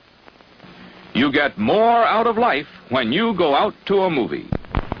You get more out of life when you go out to a movie.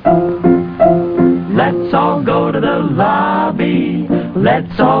 Let's all go to the lobby.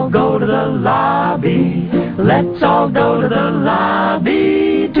 Let's all go to the lobby. Let's all go to the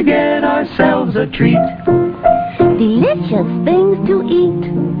lobby to get ourselves a treat. Delicious things to eat.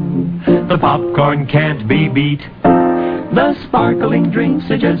 The popcorn can't be beat. The sparkling drinks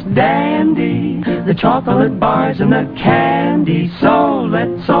are just dandy. The chocolate bars and the candy. So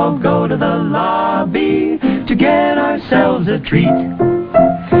let's all go to the lobby to get ourselves a treat.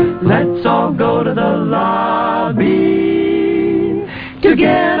 Let's all go to the lobby to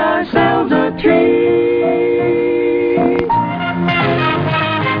get ourselves a treat.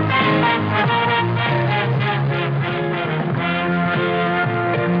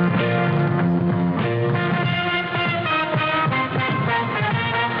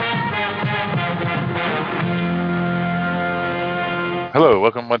 Hello,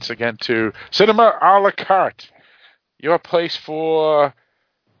 welcome once again to Cinema a la carte, your place for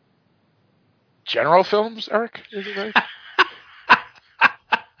general films, Eric? Is it right?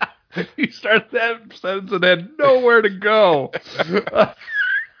 You started that sentence and had nowhere to go.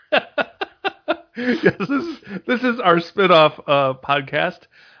 Yes, this is our spin-off podcast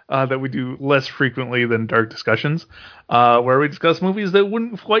that we do less frequently than Dark Discussions, where we discuss movies that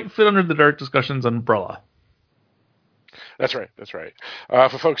wouldn't quite fit under the Dark Discussions umbrella. That's right.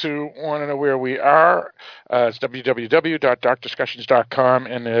 For folks who want to know where we are, it's www.darkdiscussions.com,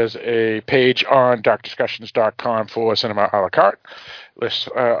 and there's a page on darkdiscussions.com for Cinema a la carte. Lists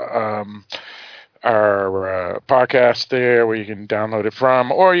our podcast there where you can download it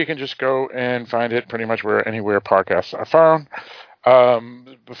from, or you can just go and find it pretty much anywhere podcasts are found.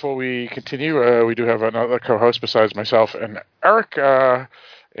 Before we continue, we do have another co-host besides myself and Eric.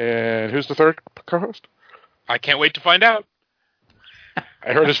 And who's the third co-host? I can't wait to find out.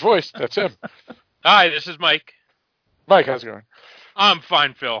 I heard his voice. That's him. Hi, this is Mike. Mike, how's it going? I'm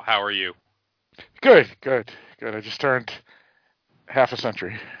fine, Phil. How are you? Good. I just turned half a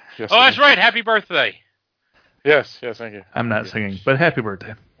century yesterday. Oh, that's right. Happy birthday. Yes, thank you. I'm not singing, but happy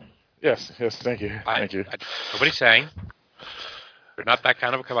birthday. Yes, thank you. Thank you. Nobody's saying. We're not that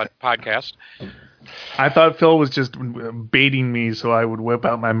kind of a podcast. I thought Phil was just baiting me so I would whip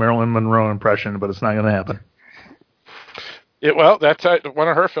out my Marilyn Monroe impression, but it's not going to happen. Well, that's one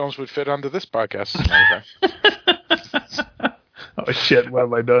of her films would fit onto this podcast. As a matter of fact. Oh shit! What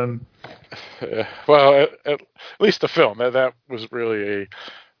have I done? Well, at least the film that was really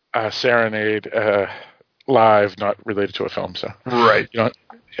a serenade live, not related to a film. So right, so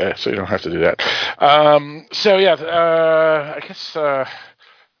you don't have to do that. I guess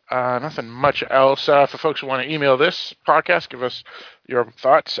nothing much else. For folks who want to email this podcast, give us your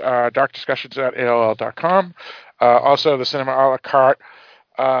thoughts. darkdiscussions@aol.com. Also, the Cinema a la carte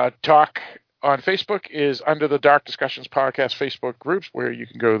talk on Facebook is under the Dark Discussions Podcast Facebook groups, where you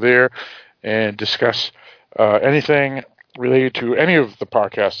can go there and discuss anything related to any of the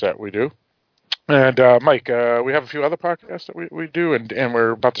podcasts that we do. And Mike, we have a few other podcasts that we do, and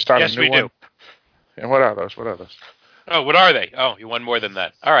we're about to start a new one. Yes, we do. And what are those? Oh, what are they? Oh, you want more than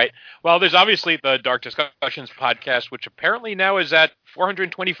that. All right. Well, there's obviously the Dark Discussions podcast, which apparently now is at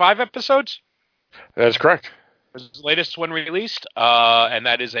 425 episodes. That is correct. It was the latest one released, and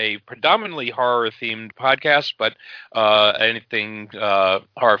that is a predominantly horror-themed podcast, but anything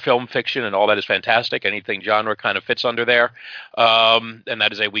horror film fiction and all that is fantastic. Anything genre kind of fits under there. And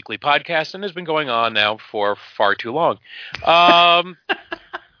that is a weekly podcast and has been going on now for far too long.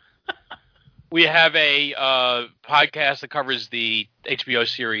 We have a podcast that covers the HBO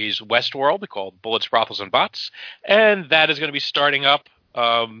series Westworld called Bullets, Brothels, and Bots, and that is going to be starting up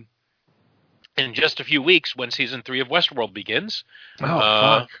in just a few weeks when season 3 of Westworld begins. Oh,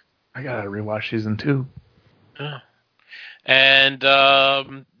 fuck. I gotta rewatch season 2. And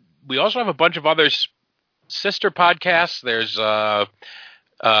we also have a bunch of other sister podcasts. There's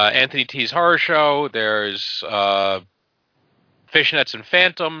Anthony T's Horror Show. There's Fishnets and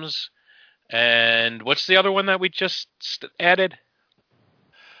Phantoms. And what's the other one that we just added?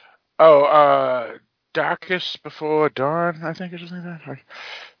 Oh, Darkest Before Dawn, I think, or something like that.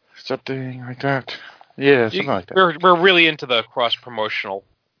 Something like that. Yeah, something like that. We're really into the cross-promotional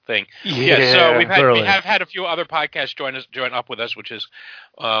thing. Yeah, so we have had a few other podcasts join up with us, which is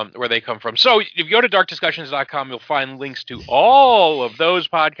where they come from. So if you go to darkdiscussions.com, you'll find links to all of those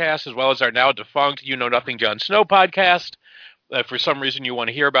podcasts, as well as our now defunct You Know Nothing Jon Snow podcast. If for some reason you want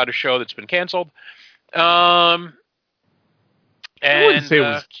to hear about a show that's been canceled. I wouldn't say it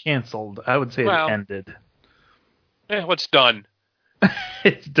was canceled. I would say it ended. Well, it's done.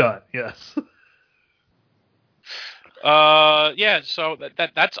 It's done, yes. So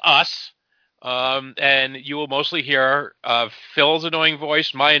that's us. And you will mostly hear Phil's annoying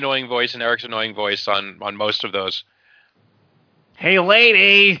voice, my annoying voice, and Eric's annoying voice on most of those. Hey,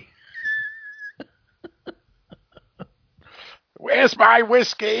 lady! Where's my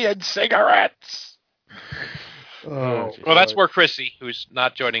whiskey and cigarettes? Well, that's more Chrissy, who's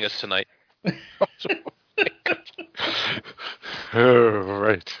not joining us tonight. Oh,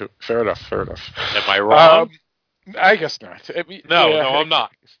 right. Fair enough. Am I wrong? I guess not. No, I'm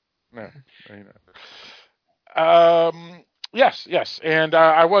not. No, you're not. Yes, and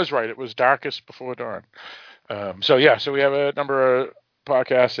I was right. It was Darkest Before Dawn. So we have a number of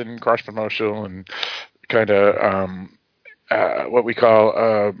podcasts in cross-promotional and kind of what we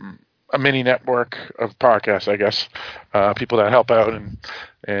call a mini network of podcasts, I guess. People that help out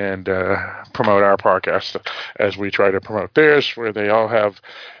and promote our podcast as we try to promote theirs, where they all have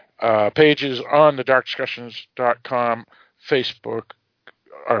pages on the darkdiscussions.com Facebook,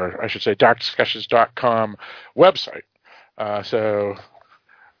 or I should say darkdiscussions.com website. So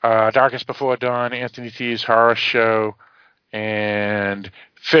Darkest Before Dawn, Anthony T's Horror Show, and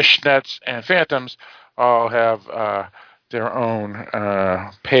Fishnets and Phantoms all have their own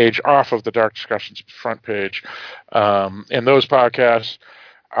page off of the Dark Discussions front page. And those podcasts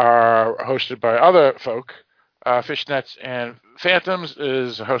are hosted by other folk. Fishnets and Phantoms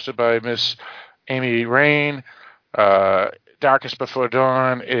is hosted by Miss Amy Rain. Darkest Before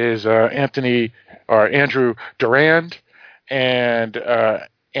Dawn is Andrew Durand. And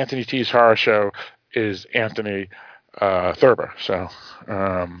Anthony T's Horror Show is Anthony Thurber. So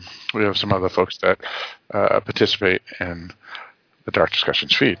we have some other folks that participate in the Dark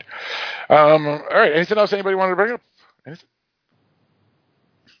Discussions feed. All right. Anything else anybody wanted to bring up? Anything?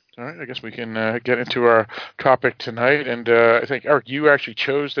 All right. I guess we can get into our topic tonight. And I think, Eric, you actually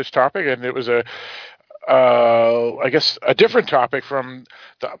chose this topic, and it was a different topic from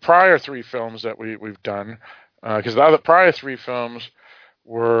the prior three films that we've done. Because the other prior three films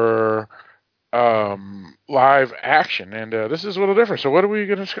were live action, and this is a little different. So what are we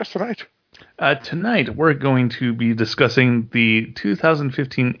going to discuss tonight? Tonight, we're going to be discussing the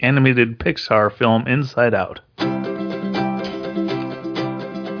 2015 animated Pixar film Inside Out.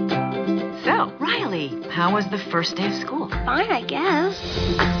 So, Riley, how was the first day of school? Fine, I guess.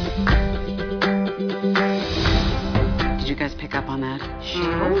 Did you guys pick up on that?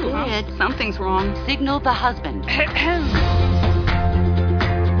 Sure did. Something's wrong. Signal the husband.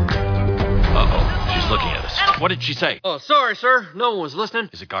 Uh-oh. She's looking at us. What did she say? Oh, sorry, sir. No one was listening.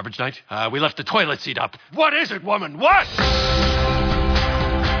 Is it garbage night? We left the toilet seat up. What is it, woman? What?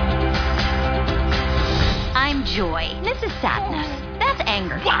 I'm joy. This is sadness. That's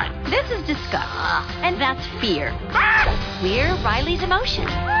anger. What? This is disgust. And that's fear. We're Riley's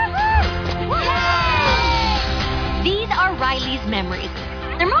emotions. These are Riley's memories.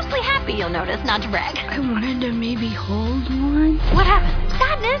 They're mostly happy, you'll notice, not to brag. I wanted to maybe hold one. What happened?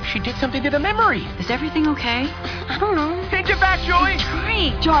 Sadness? She did something to the memory. Is everything okay? I don't know. Take it back, Joey. I'm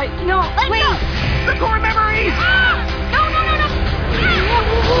trying. Joy, no. Wait. The core memories. No.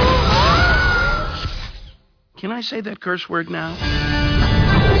 Can I say that curse word now?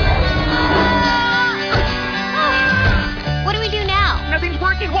 What do we do now? Nothing's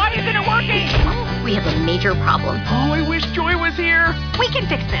working. Why isn't it working? We have a major problem. Oh, I wish Joy was here. We can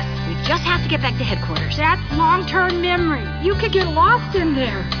fix this. We just have to get back to headquarters. That's long-term memory. You could get lost in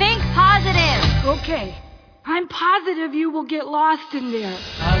there. Think positive. Okay. I'm positive you will get lost in there.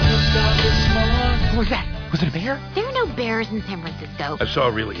 What was that? Was it a bear? There are no bears in San Francisco. I saw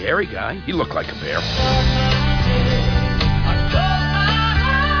a really hairy guy. He looked like a bear.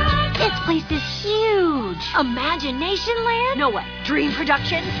 This place is huge. Imagination Land? No way. Dream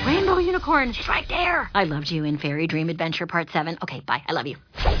Productions? Rainbow Unicorns? It's right there. I loved you in Fairy Dream Adventure Part 7. Okay, bye. I love you.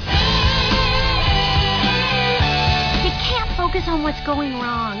 You can't focus on what's going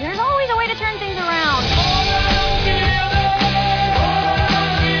wrong. There's always a way to turn things around.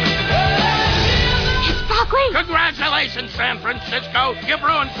 It's Broadway. Congratulations, San Francisco. You've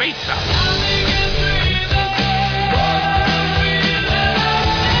ruined pizza.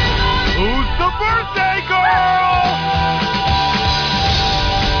 Who's the birthday girl?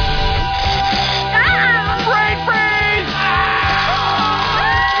 Brain freeze!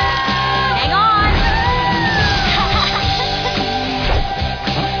 Hang on.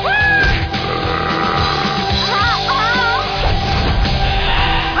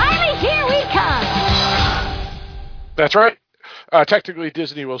 Riley, here we come. That's right. Technically,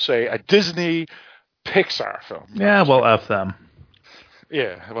 Disney will say a Disney Pixar film. Yeah, well, F them.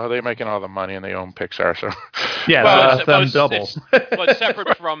 Yeah, well, they're making all the money and they own Pixar, so. Yeah, Well, them double. But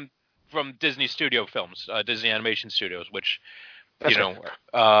separate from Disney Studio Films, Disney Animation Studios, which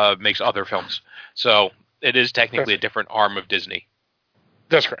makes other films. So it is technically a different arm of Disney.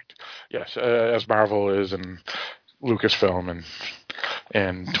 That's correct. Yes, as Marvel is in Lucasfilm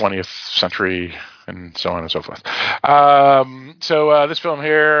and 20th Century and so on and so forth. So this film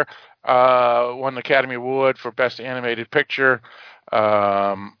here won the Academy Award for Best Animated Picture.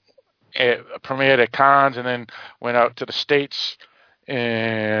 It premiered at Cannes and then went out to the States,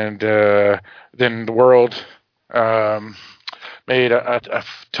 and then the world made a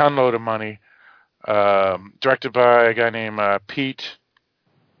ton load of money. Directed by a guy named Pete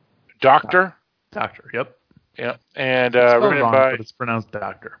Docter. Docter, yep. Yeah, and written wrong, by. But it's pronounced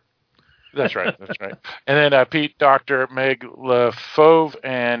Doctor. That's right. That's right. And then Pete Docter, Meg LaFauve,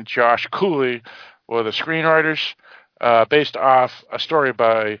 and Josh Cooley were the screenwriters, based off a story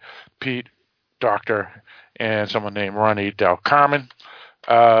by Pete Docter and someone named Ronnie Del Carmen.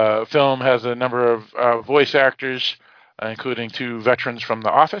 Film has a number of voice actors, including 2 veterans from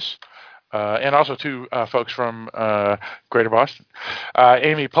The Office. And also 2 folks from Greater Boston.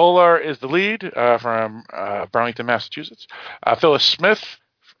 Amy Poehler is the lead from Burlington, Massachusetts. Phyllis Smith,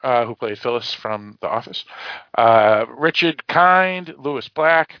 who played Phyllis from The Office. Richard Kind, Louis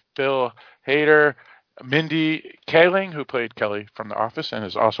Black, Bill Hader, Mindy Kaling, who played Kelly from The Office and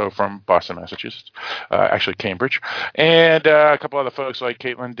is also from Boston, Massachusetts. Actually, Cambridge. And a couple other folks like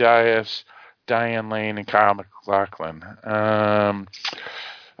Caitlin Dias, Diane Lane, and Kyle MacLachlan.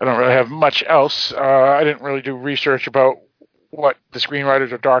 I don't really have much else. I didn't really do research about what the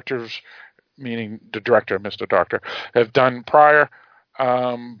screenwriters or doctors, meaning the director, Mr. Doctor, have done prior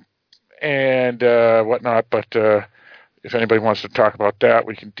and whatnot. But if anybody wants to talk about that,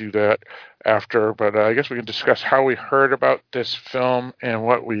 we can do that after. But I guess we can discuss how we heard about this film and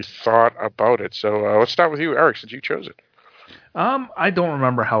what we thought about it. So let's start with you, Eric, since you chose it. I don't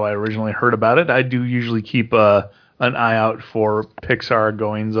remember how I originally heard about it. I do usually keep an eye out for Pixar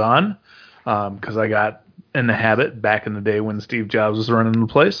goings on, because I got in the habit back in the day when Steve Jobs was running the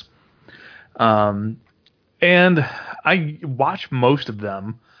place. And I watch most of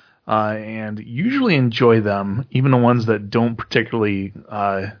them, and usually enjoy them, even the ones that don't particularly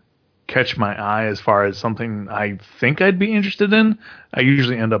catch my eye as far as something I think I'd be interested in. I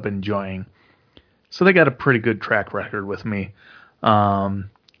usually end up enjoying. So they got a pretty good track record with me.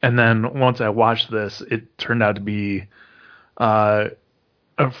 And then once I watched this, it turned out to be,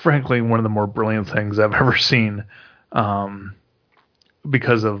 frankly, one of the more brilliant things I've ever seen,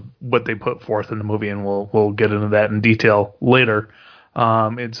 because of what they put forth in the movie, and we'll get into that in detail later.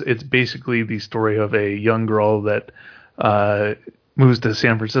 It's basically the story of a young girl that moves to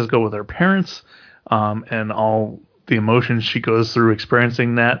San Francisco with her parents, and all the emotions she goes through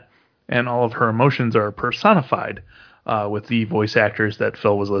experiencing that, and all of her emotions are personified with the voice actors that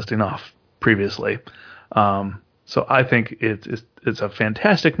Phil was listing off previously. So I think it's a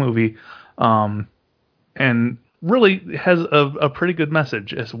fantastic movie, and really has a pretty good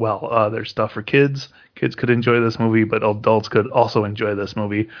message as well. There's stuff for kids. Kids could enjoy this movie, but adults could also enjoy this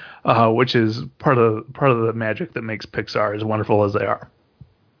movie, which is part of the magic that makes Pixar as wonderful as they are.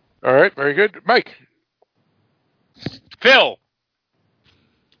 All right, very good. Mike. Phil.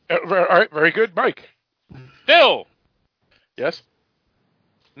 All right, very good. Mike. Phil. Yes?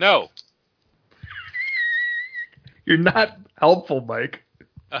 No. You're not helpful, Mike.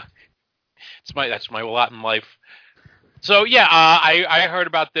 That's my lot in life. So yeah, I heard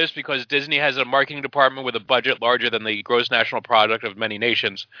about this because Disney has a marketing department with a budget larger than the gross national product of many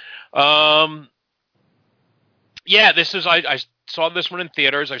nations. Yeah, I saw this one in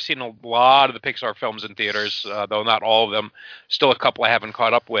theaters. I've seen a lot of the Pixar films in theaters, though not all of them. Still a couple I haven't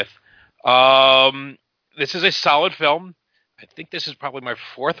caught up with. This is a solid film. I think this is probably my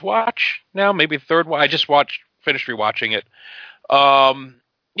 4th watch now, maybe 3rd watch. I just finished rewatching it.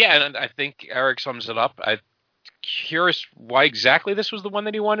 Yeah, and I think Eric sums it up. I'm curious why exactly this was the one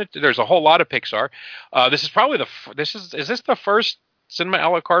that he wanted. There's a whole lot of Pixar. This is probably is this the first Cinema a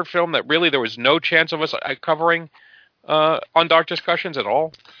la carte film that really there was no chance of us covering on Dark Discussions at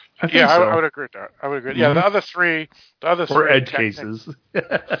all? I would agree with that. I would agree. Mm-hmm. Yeah, the other three or edge cases.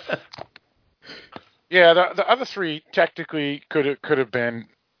 Yeah, the other 3 technically could have been,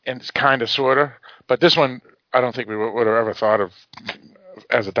 and it's kind of sort of, but this one I don't think we would have ever thought of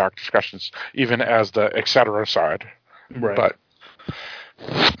as a Dark Discussions, even as the etc. side. Right. But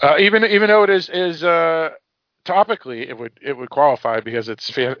even though it is topically, it would qualify because it's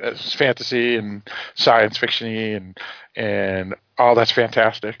fantasy and science fiction-y and all that's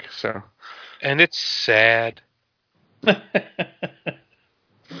fantastic. So, and it's sad.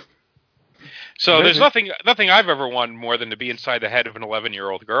 So there's nothing I've ever wanted more than to be inside the head of an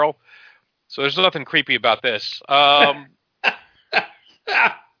 11-year-old girl. So there's nothing creepy about this.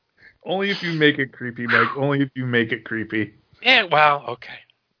 Only if you make it creepy, Mike. Only if you make it creepy. Yeah, well, okay.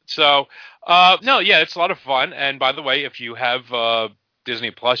 So, no, yeah, it's a lot of fun. And by the way, if you have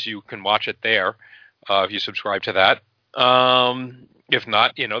Disney Plus, you can watch it there if you subscribe to that. If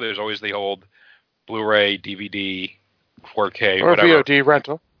not, there's always the old Blu-ray, DVD, 4K, or whatever. VOD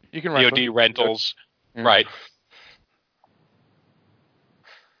rental. You can rent VOD rentals, yeah. right?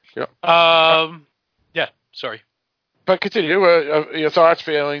 Yeah. Yeah. Sorry. But continue your thoughts,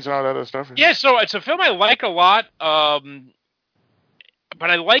 feelings, and all that other stuff. Yeah. So it's a film I like a lot, but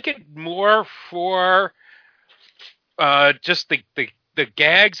I like it more for just the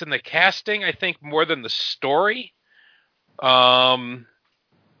gags and the casting. I think more than the story.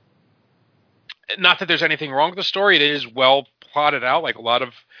 Not that there's anything wrong with the story. It is well plotted out, like a lot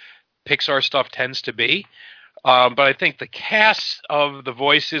of Pixar stuff tends to be. But I think the cast of the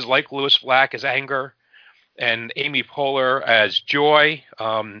voices, like Lewis Black as Anger and Amy Poehler as Joy.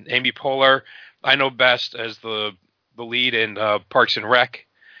 Amy Poehler, I know best as the lead in Parks and Rec.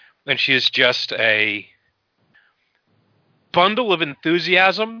 And she is just a bundle of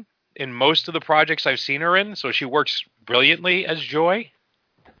enthusiasm in most of the projects I've seen her in. So she works brilliantly as Joy.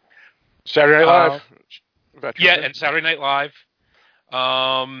 Saturday Night Live. Yeah, and Saturday Night Live.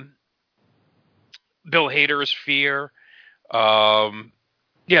 Bill Hader's Fear.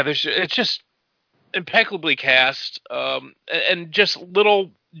 It's just impeccably cast, and just little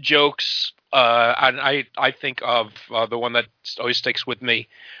jokes. And I think of the one that always sticks with me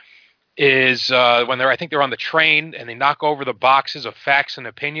is when I think they're on the train and they knock over the boxes of Facts and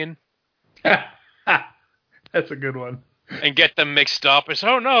Opinion. That's a good one. And get them mixed up. It's,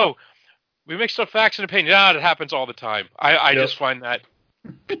 oh no, we mixed up Facts and Opinion. It happens all the time. I just find that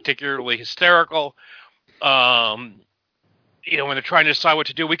particularly hysterical. When they're trying to decide what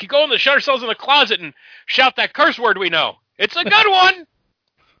to do, we could go and shut ourselves in the closet and shout that curse word we know. It's a good one.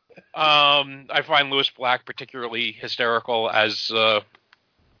 I find Lewis Black particularly hysterical as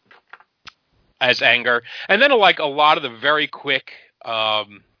Anger, and then like a lot of the very quick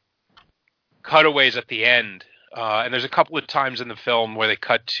cutaways at the end. And there's a couple of times in the film where they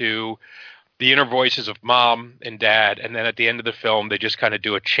cut to the inner voices of Mom and Dad, and then at the end of the film, they just kind of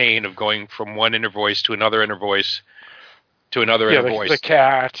do a chain of going from one inner voice to another inner voice to another inner voice. The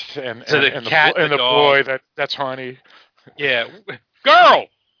cat and the boy that's Honey. Yeah, girl,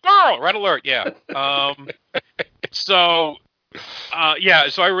 red alert. Yeah. So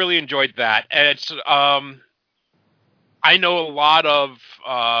I really enjoyed that, and it's I know a lot of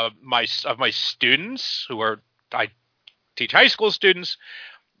my students I teach high school students.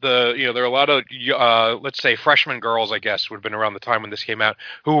 There are a lot of let's say freshman girls, I guess, would have been around the time when this came out,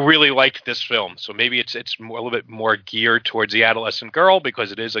 who really liked this film. So maybe it's a little bit more geared towards the adolescent girl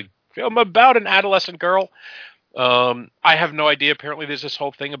because it is a film about an adolescent girl. I have no idea. Apparently, there's this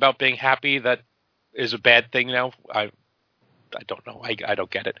whole thing about being happy that is a bad thing now. I don't know. I don't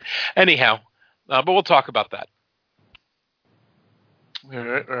get it. Anyhow, but we'll talk about that. All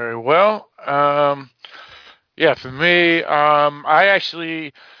right, very well. Yeah, for me, I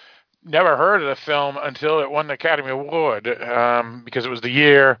actually never heard of the film until it won the Academy Award because it was the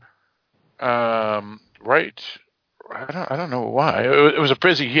year, right? I don't know why. It was a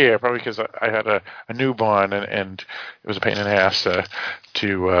busy year, probably because I had a newborn and it was a pain in the ass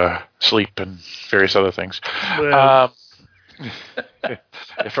to sleep and various other things.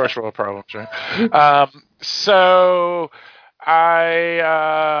 First world problems, right? So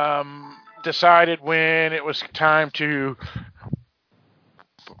I decided when it was time to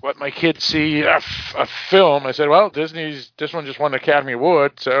let my kids see a film, I said, well, this one just won the Academy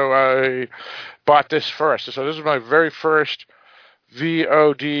Award, so I bought this first. So this was my very first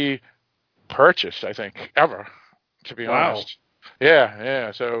VOD purchase, I think, ever, to be honest.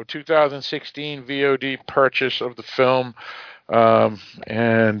 Yeah. So 2016 VOD purchase of the film.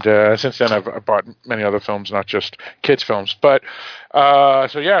 And since then I've bought many other films, not just kids films. But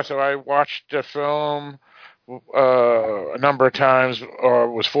so I watched the film a number of times,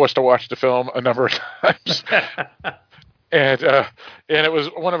 or was forced to watch the film a number of times. and it was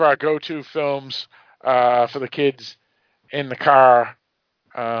one of our go-to films for the kids in the car.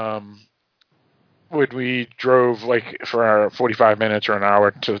 When we drove for our 45 minutes or an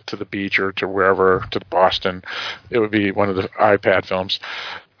hour to the beach or to wherever, to Boston, it would be one of the iPad films.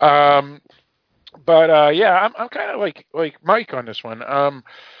 I'm kind of like Mike on this one.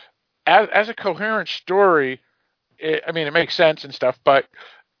 As a coherent story, it makes sense and stuff, but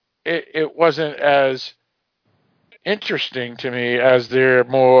it wasn't as interesting to me as their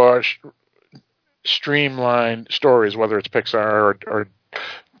more streamlined stories, whether it's Pixar or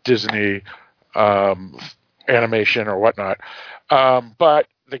Disney animation or whatnot. But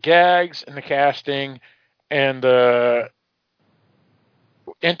the gags and the casting and the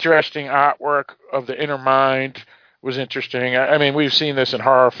interesting artwork of the inner mind was interesting. I mean, we've seen this in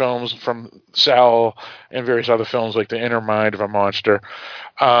horror films from Cell and various other films like The Inner Mind of a Monster.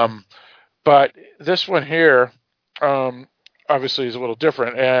 But this one here, obviously is a little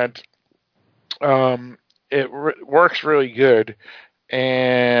different, and it works really good.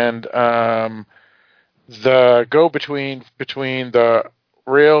 And the go-between between the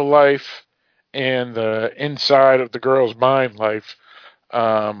real life and the inside of the girl's mind life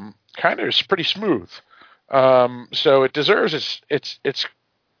kind of is pretty smooth. So it deserves its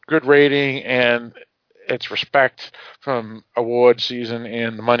good rating and its respect from award season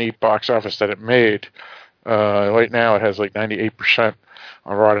and the money box office that it made. Right now it has like 98%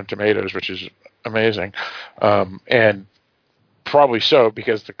 on Rotten Tomatoes, which is amazing. And probably so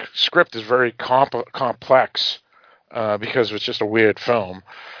because the script is very complex because it's just a weird film.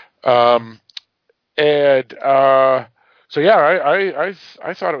 So yeah,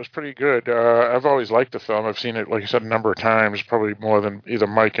 I thought it was pretty good. I've always liked the film. I've seen it, like I said, a number of times, probably more than either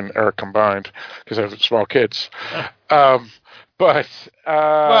Mike and Eric combined, because I have small kids. But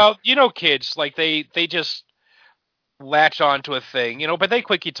well, kids like they just latch onto a thing, but they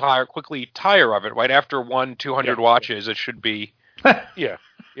quickly tire of it. Right after 200 watches, it should be. Yeah.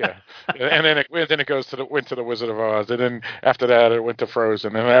 And then it went to the Wizard of Oz, and then after that it went to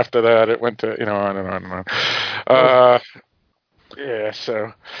Frozen, and after that it went to on and on and on. Yeah.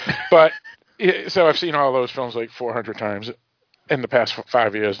 So I've seen all those films like 400 times in the past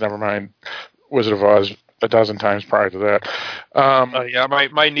 5 years. Never mind Wizard of Oz a dozen times prior to that. Yeah,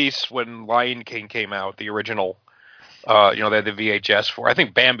 my niece, when Lion King came out, the original, they had the VHS for. I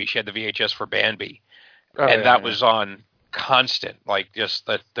think Bambi. She had the VHS for Bambi, that was on constant, like just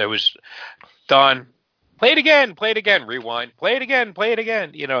that was done. Play it again, rewind, play it again,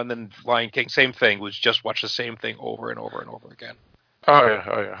 and then Lion King, same thing, was just watch the same thing over and over and over again. Oh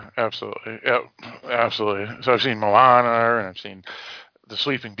yeah, absolutely, yeah, absolutely. So I've seen Moana, and I've seen The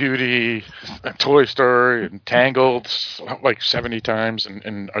Sleeping Beauty, and Toy Story, and Tangled like 70 times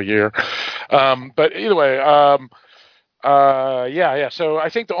in a year. But either way, yeah. So I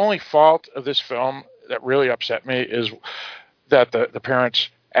think the only fault of this film that really upset me is that the parents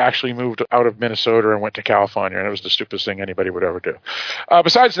actually moved out of Minnesota and went to California, and it was the stupidest thing anybody would ever do.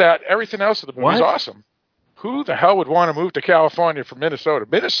 Besides that, everything else of the movie is awesome. Who the hell would want to move to California from Minnesota?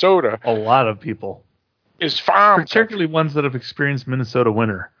 Minnesota, a lot of people, is farm, particularly ones that have experienced Minnesota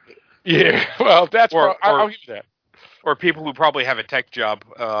winter. Yeah, well, that's I'll give you that. Or people who probably have a tech job.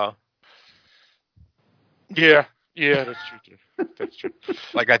 Yeah, that's true. That's true.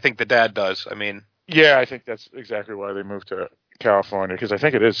 Like I think the dad does. I mean. Yeah, I think that's exactly why they moved to California, because I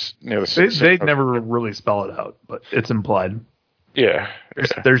think it is near the. They never really spell it out, but it's implied. Yeah.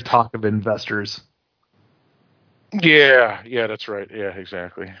 There's talk of investors. Yeah, that's right. Yeah,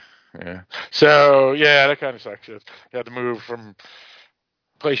 exactly. Yeah. So yeah, that kind of sucks. You had to move from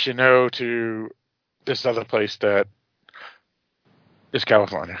place to this other place that is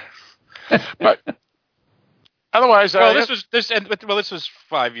California, but. Otherwise, this was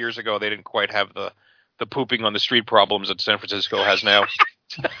 5 years ago. They didn't quite have the pooping on the street problems that San Francisco has now.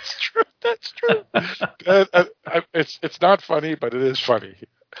 That's true. It's not funny, but it is funny.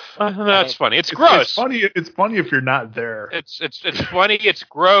 That's funny. It's gross. It's funny if you're not there. It's funny. It's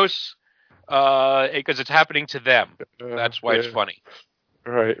gross because it's happening to them. That's why it's funny.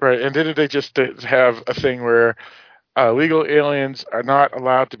 Right. And didn't they just have a thing where illegal aliens are not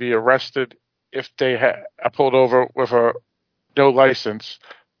allowed to be arrested if they are pulled over with no license,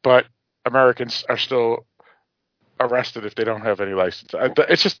 but Americans are still arrested if they don't have any license?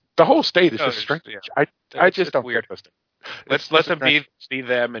 It's just the whole state is just strange. Yeah. I just don't weird. Let's let them be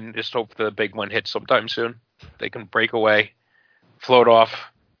them and just hope the big one hits sometime soon. They can break away, float off.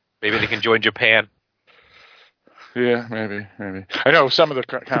 Maybe they can join Japan. Yeah, maybe. I know some of the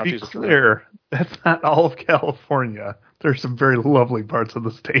counties. To be clear, that's not all of California. There's some very lovely parts of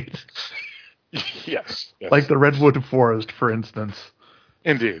the state. Yes. Like the Redwood Forest, for instance.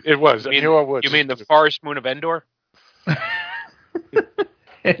 Indeed, it was. You mean the forest moon of Endor?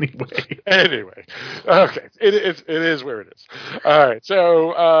 Anyway. Okay. It is where it is. All right.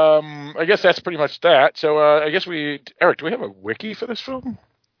 So I guess that's pretty much that. So I guess Eric, do we have a wiki for this film?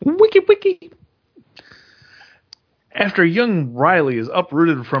 Wiki. After young Riley is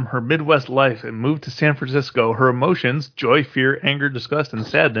uprooted from her Midwest life and moved to San Francisco, her emotions, joy, fear, anger, disgust, and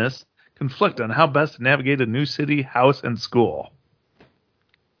sadness, conflict on how best to navigate a new city, house, and school.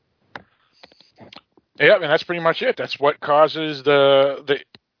 Yeah, and that's pretty much it. That's what causes the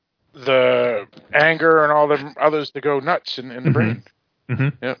the anger and all the others to go nuts in the brain. Mm-hmm.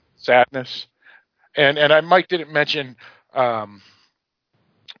 Yeah, sadness, and Mike didn't mention Phyllis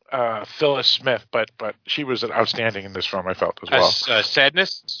Smith, but she was outstanding in this film. I felt as well.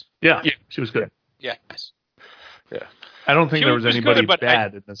 Sadness. Yeah, she was good. Yes. Yeah. I don't think there was anybody good,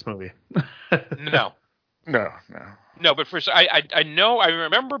 bad in this movie. No. No, but I know. I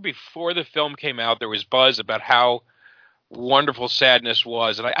remember before the film came out, there was buzz about how wonderful Sadness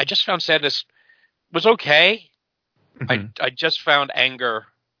was, and I just found Sadness was okay. Mm-hmm. I just found Anger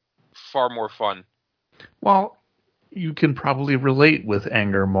far more fun. Well, you can probably relate with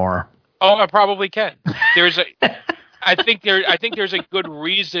Anger more. Oh, I probably can. I think there's a good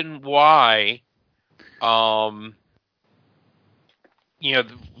reason why.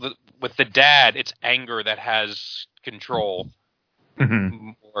 With the dad, it's Anger that has control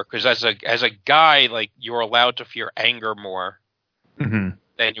more, because as a guy, like, you're allowed to feel anger more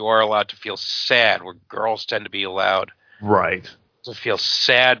than you are allowed to feel sad, where girls tend to be allowed to feel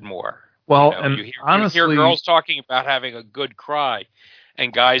sad more. Well, and honestly, you hear girls talking about having a good cry,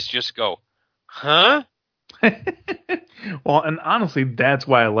 and guys just go, huh? Well, and honestly, that's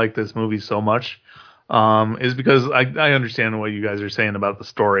why I like this movie so much, is because I understand what you guys are saying about the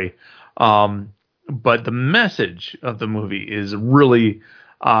story. But the message of the movie is really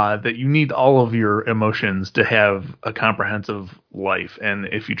that you need all of your emotions to have a comprehensive life. And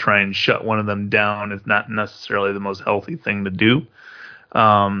if you try and shut one of them down, it's not necessarily the most healthy thing to do.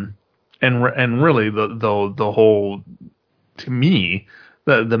 And really, the whole, to me,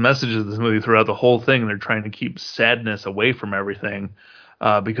 the message of this movie throughout the whole thing, they're trying to keep sadness away from everything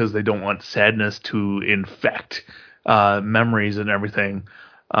because they don't want sadness to infect memories and everything.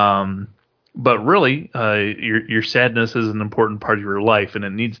 But really, your sadness is an important part of your life, and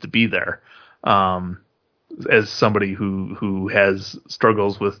it needs to be there. As somebody who has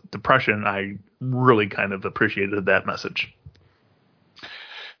struggles with depression, I really kind of appreciated that message.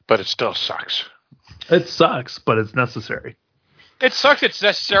 But it still sucks. It sucks, but it's necessary. It sucks, it's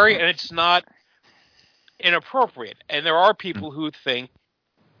necessary, and it's not inappropriate. And there are people who think,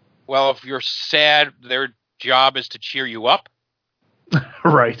 well, if you're sad, their job is to cheer you up.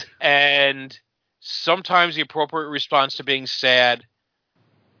 Right. And sometimes the appropriate response to being sad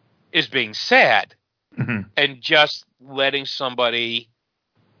is being sad and just letting somebody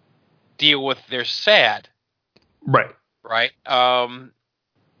deal with their sad. Right. Right. Don't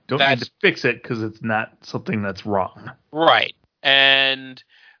need to fix it because it's not something that's wrong. Right. And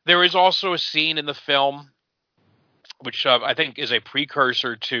there is also a scene in the film which I think is a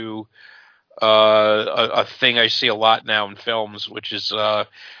precursor to a thing I see a lot now in films, which is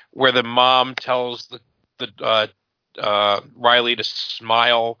where the mom tells the Riley to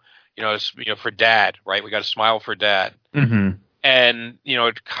smile, for Dad, right? We got to smile for Dad. Mm-hmm. And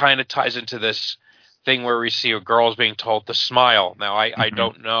it kind of ties into this thing where we see girls being told to smile. Now, I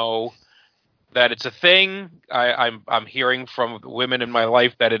don't know that it's a thing. I'm hearing from women in my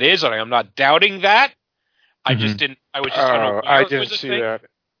life that it is, and I am not doubting that. I just didn't. I was just. I didn't see that.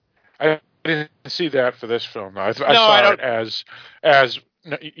 I didn't see that for this film. I saw it as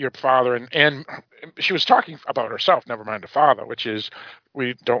your father, and she was talking about herself. Never mind the father, which is,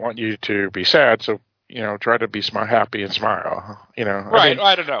 we don't want you to be sad, so try to be happy and smile. Right.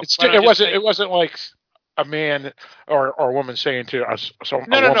 I don't know. It wasn't like a man or a woman saying to us.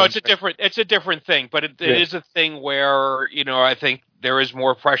 No. It's a different thing, but it is a thing where I think there is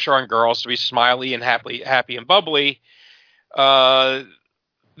more pressure on girls to be smiley and happy and bubbly. Then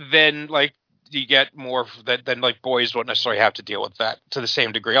you get more than boys don't necessarily have to deal with that to the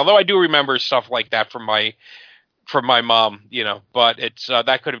same degree. Although I do remember stuff like that from my mom, but it's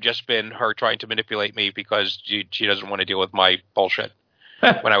that could have just been her trying to manipulate me because she doesn't want to deal with my bullshit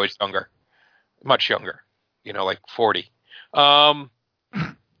when I was younger, much younger, 40. But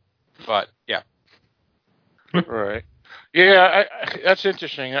yeah. Right. Yeah, that's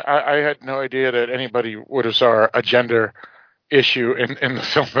interesting. I had no idea that anybody would have saw a gender issue in the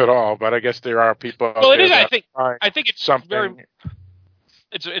film at all, but I guess there are people. Well, it is. I think it's something.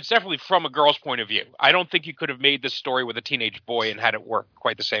 It's definitely from a girl's point of view. I don't think you could have made this story with a teenage boy and had it work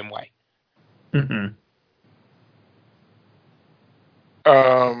quite the same way. Mm-hmm.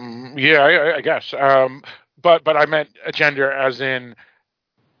 Yeah, I guess. But I meant a gender as in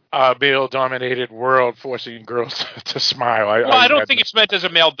a male-dominated world forcing girls to smile. I don't think it's meant as a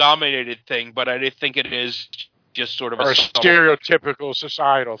male-dominated thing, but I think it is just sort of a stereotypical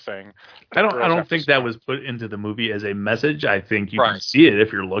societal thing. I don't think that was put into the movie as a message. I think you can see it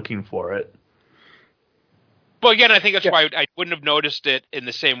if you're looking for it. Well, again, I think that's why I wouldn't have noticed it in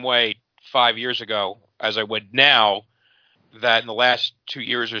the same way 5 years ago as I would now, that in the last 2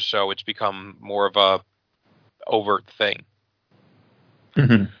 years or so, it's become more of a overt thing.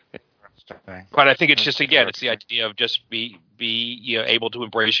 Mm-hmm. But I think it's just, again, it's the idea of just be able to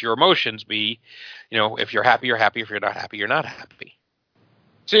embrace your emotions. If you're happy, you're happy. If you're not happy, you're not happy.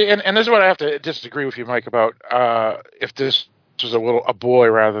 See, and this is what I have to disagree with you, Mike, about if this was a boy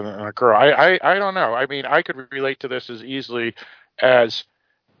rather than a girl. I don't know. I mean, I could relate to this as easily as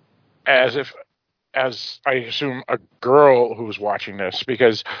I assume a girl who was watching this,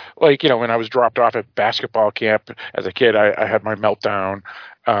 because when I was dropped off at basketball camp as a kid, I had my meltdown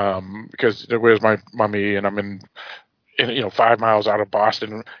because where's my mommy, and I'm in 5 miles out of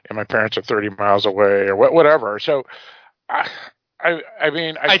Boston and my parents are 30 miles away or whatever. So I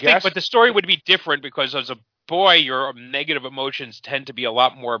guess, think, but the story would be different because as a boy, your negative emotions tend to be a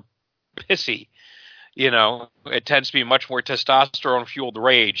lot more pissy. It tends to be much more testosterone fueled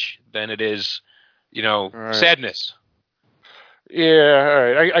rage than it is, right. Sadness. Yeah,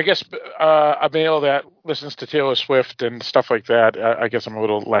 all right. I guess a male that listens to Taylor Swift and stuff like that, I guess I'm a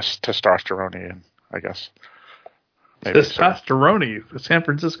little less testosterone-y, I guess. Testosterone, the San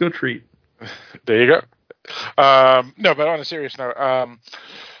Francisco treat. There you go. No, but on a serious note,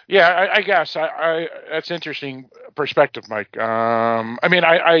 I guess that's interesting perspective, Mike.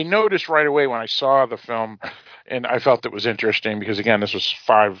 I noticed right away when I saw the film, and I felt it was interesting because, again, this was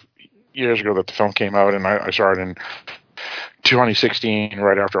 5 years ago that the film came out, and I saw it in 2016,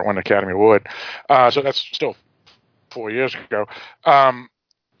 right after it won the Academy Award. So that's still 4 years ago.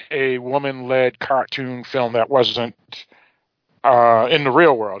 A woman-led cartoon film that wasn't in the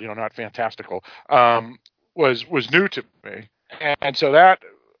real world, not fantastical, was new to me, and so that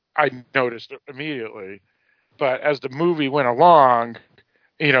I noticed immediately. But as the movie went along,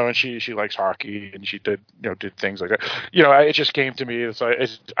 and she likes hockey, and she did things like that. It just came to me. It's like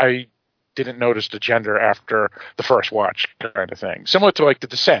I didn't notice the gender after the first watch, kind of thing. Similar to The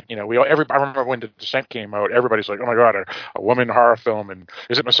Descent. I remember when The Descent came out, everybody's like, "Oh my God, a woman horror film, and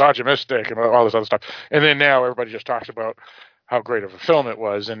is it misogynistic and all this other stuff?" And then now everybody just talks about how great of a film it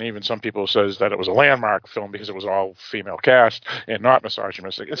was, and even some people says that it was a landmark film because it was all female cast and not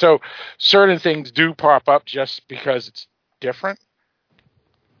misogynistic. And so certain things do pop up just because it's different.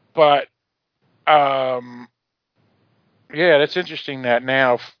 But that's interesting that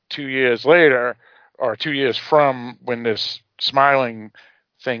now 2 years later, or 2 years from when this smiling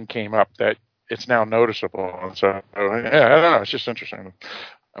thing came up, that it's now noticeable. And so I don't know. It's just interesting.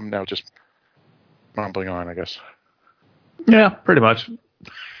 I'm now just mumbling on, I guess. Yeah, pretty much.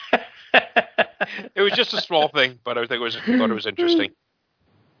 It was just a small thing, but I thought it was interesting.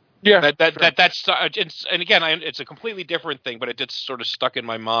 Yeah, that's and again, it's a completely different thing, but it just sort of stuck in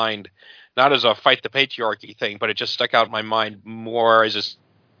my mind, not as a fight the patriarchy thing, but it just stuck out in my mind more as a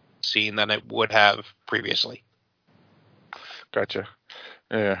scene than it would have previously. Gotcha.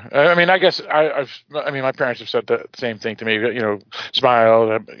 Yeah, I guess my parents have said the same thing to me.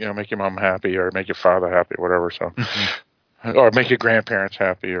 Smile, make your mom happy or make your father happy, whatever. So. Mm-hmm. Or make your grandparents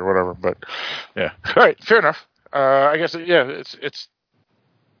happy or whatever, but yeah. All right, fair enough. I guess it's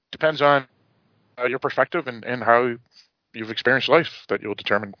depends on your perspective and how you've experienced life that you'll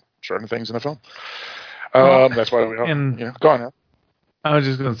determine certain things in the film. That's why we go on now. I was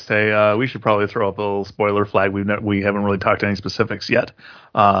just going to say we should probably throw up a little spoiler flag. We haven't really talked any specifics yet,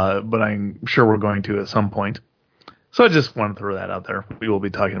 but I'm sure we're going to at some point. So I just want to throw that out there. We will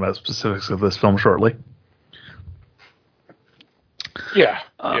be talking about specifics of this film shortly. Yeah.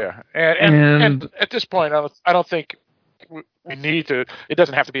 And at this point, I don't think we need to. It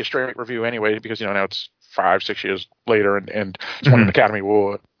doesn't have to be a straight review anyway, because now it's 5-6 years later, and it's won an Academy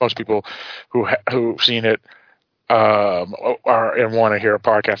Award. Most people who've seen it are and want to hear a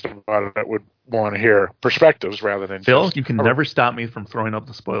podcast about it would want to hear perspectives rather than Phil. You can never stop me from throwing up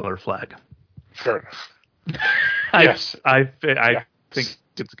the spoiler flag. Fair enough. Yes, I think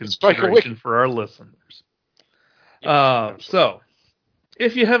it's a consideration for our listeners. So.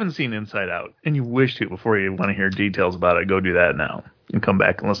 If you haven't seen Inside Out and you wish to before you want to hear details about it, go do that now and come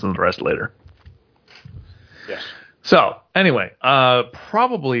back and listen to the rest later. Yes. So anyway,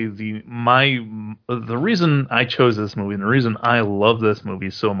 probably the reason I chose this movie and the reason I love this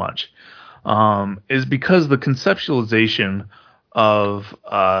movie so much is because the conceptualization of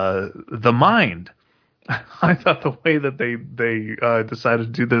the mind. I thought the way that they decided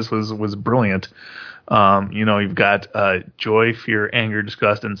to do this was brilliant. You've got joy, fear, anger,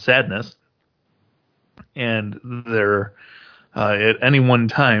 disgust, and sadness, and they're at any one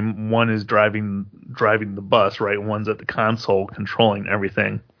time, one is driving the bus, right? One's at the console controlling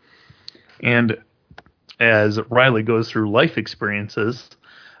everything, and as Riley goes through life experiences,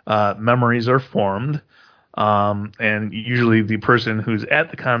 memories are formed, And usually the person who's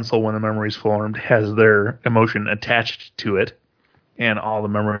at the console when the memory is formed has their emotion attached to it, and all the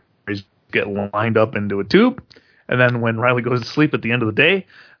memories get lined up into a tube. And then when Riley goes to sleep at the end of the day,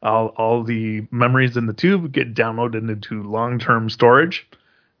 all the memories in the tube get downloaded into long-term storage.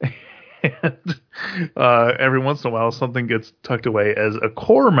 And every once in a while, something gets tucked away as a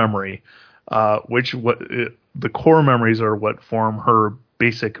core memory, the core memories are what form her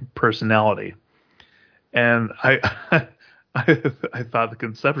basic personality. And I thought the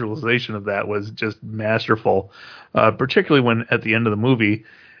conceptualization of that was just masterful, particularly when at the end of the movie,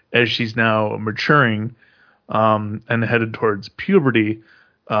 as she's now maturing and headed towards puberty,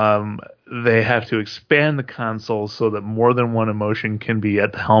 they have to expand the console so that more than one emotion can be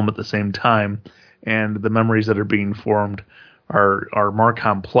at the helm at the same time, and the memories that are being formed are more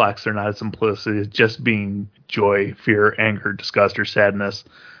complex. They're not as simplistic as just being joy, fear, anger, disgust, or sadness.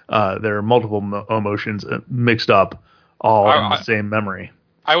 There are multiple emotions mixed up all in the same memory.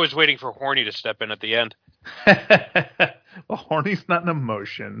 I was waiting for horny to step in at the end. Well, horny's not an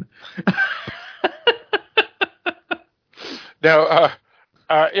emotion. Now,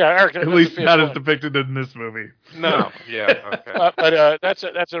 Eric, at least not as depicted in this movie. No, yeah, okay. But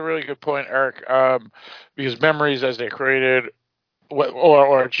that's a really good point, Eric. Because memories, as they're created,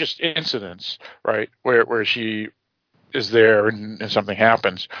 or just incidents, right, where she is there and something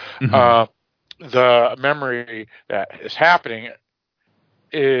happens. Mm-hmm. The memory that is happening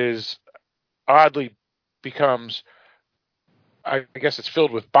is oddly becomes, I guess it's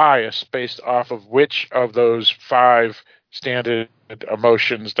filled with bias based off of which of those 5 standard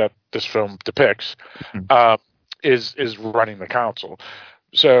emotions that this film depicts is running the council.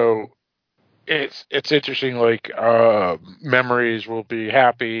 So it's interesting. Like memories will be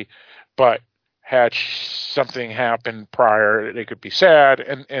happy, but had something happen prior, they could be sad,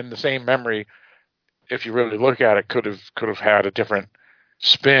 and the same memory, if you really look at it, could have had a different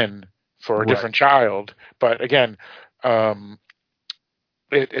spin for a different child. But again,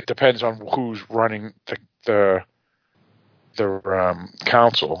 it depends on who's running the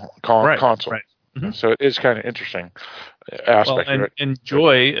console. Right. Mm-hmm. So it is kind of interesting aspect of it. And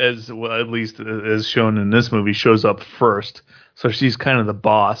Joy, as well, at least as shown in this movie, shows up first. So she's kind of the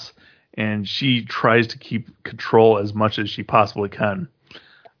boss, and she tries to keep control as much as she possibly can,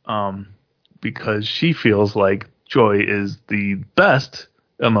 because she feels like joy is the best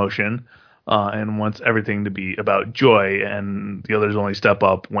emotion, and wants everything to be about joy, and the others only step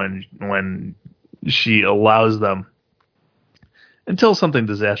up when she allows them, until something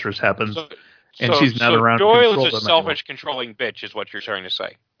disastrous happens. And she's not around to control them. Joy is a selfish, controlling bitch, is what you're trying to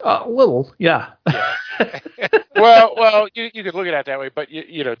say. A little, yeah. Well, you could look at it that way, but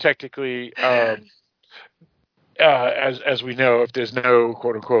technically, as we know, if there's no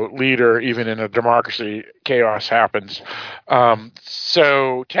quote unquote leader, even in a democracy, chaos happens.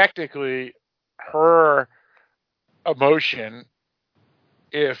 So technically, her emotion,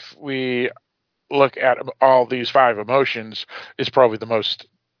 if we look at all these 5 emotions, is probably the most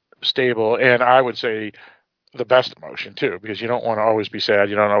stable, and I would say the best emotion too, because you don't want to always be sad,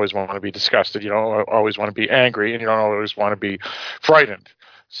 you don't always want to be disgusted, you don't always want to be angry, and you don't always want to be frightened.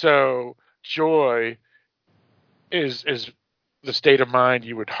 So joy is the state of mind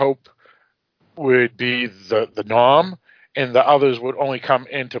you would hope would be the norm, and the others would only come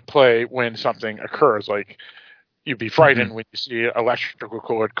into play when something occurs, like you'd be frightened when you see an electrical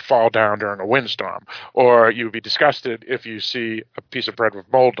cord fall down during a windstorm, or you'd be disgusted if you see a piece of bread with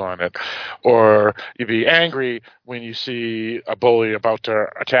mold on it, or you'd be angry when you see a bully about to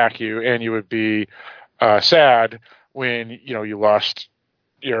attack you, and you would be sad when you lost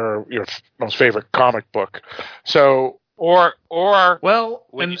your most favorite comic book. So Or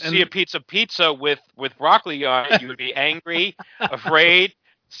when you see a pizza with broccoli on it, you would be angry, afraid,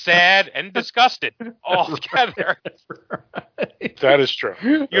 sad, and disgusted all together. Right. That is true.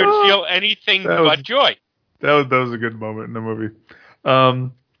 You'd feel anything but joy. That was a good moment in the movie.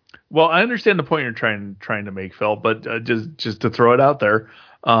 Well, I understand the point you're trying to make, Phil, but just to throw it out there,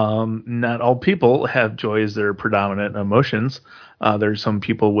 not all people have joy as their predominant emotions. There's some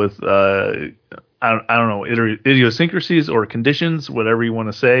people with I don't know, idiosyncrasies or conditions, whatever you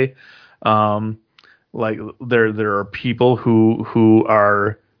want to say. Like there are people who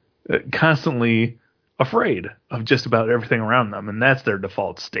are constantly afraid of just about everything around them, and that's their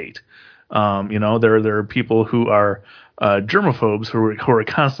default state. There are people who are germaphobes who are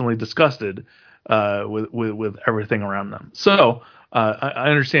constantly disgusted with everything around them. So I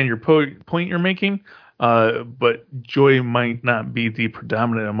understand your point you're making, but joy might not be the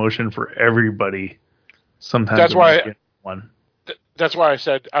predominant emotion for everybody. Sometimes that's why I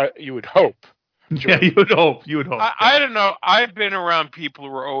said you would hope. Yeah, you would hope. I don't know. I've been around people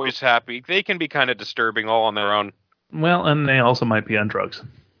who are always happy. They can be kind of disturbing all on their own. Well, and they also might be on drugs.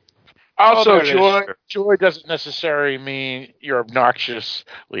 Also, joy doesn't necessarily mean you're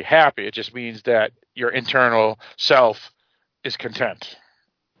obnoxiously happy. It just means that your internal self is content.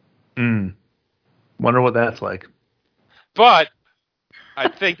 Wonder what that's like. But I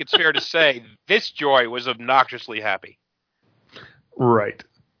think it's fair to say this Joy was obnoxiously happy. Right.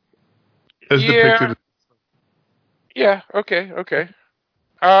 As depicted. Yeah. Okay.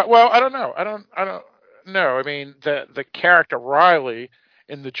 Well, I don't know. I don't know. I mean, the character Riley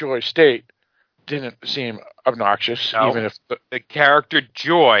in the Joy state didn't seem obnoxious, even if the character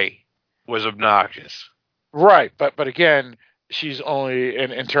Joy was obnoxious. Right, but again, she's only an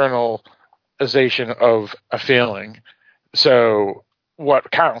internalization of a feeling. So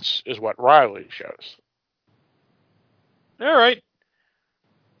what counts is what Riley shows. All right.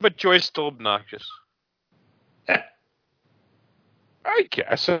 But Joy's still obnoxious. I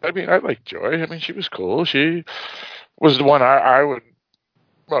guess. I mean, I like Joy. I mean, she was cool. She was the one I would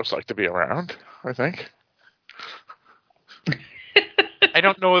most like to be around, I think. I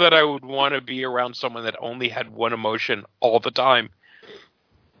don't know that I would want to be around someone that only had one emotion all the time.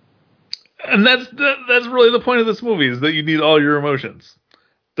 And that's really the point of this movie, is that you need all your emotions.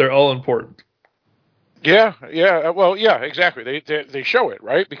 They're all important. Yeah. Well, yeah, exactly. They show it,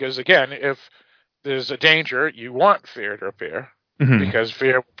 right? Because again, if there's a danger, you want fear to appear because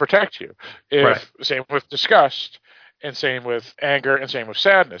fear will protect you. Same with disgust, and same with anger, and same with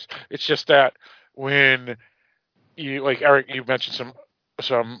sadness. It's just that when you, like Eric, you mentioned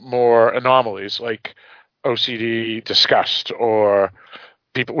some more anomalies like OCD, disgust, or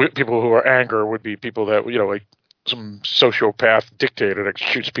people who are anger would be people that, like some sociopath dictator that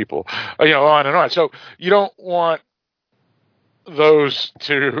shoots people, on and on. So you don't want those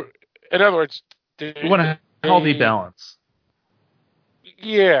to, in other words, you want a healthy balance.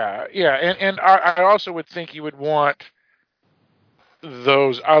 Yeah, and I also would think you would want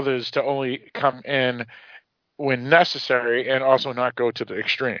those others to only come in when necessary and also not go to the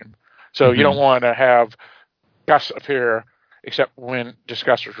extreme. So you don't want to have Gus appear except when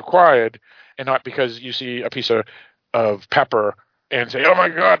disgust is required, and not because you see a piece of pepper and say, "Oh my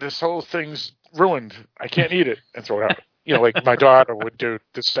God, this whole thing's ruined. I can't eat it," and throw it out. Like my daughter would do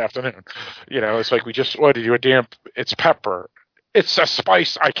this afternoon. It's like, we just ordered you it's pepper. It's a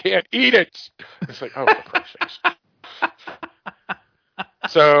spice. I can't eat it. It's like, oh, for Christ's sakes.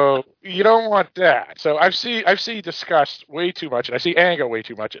 So you don't want that. So I see disgust way too much, and I see anger way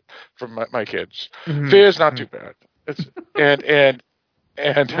too much from my kids. Fear's not too bad. It's and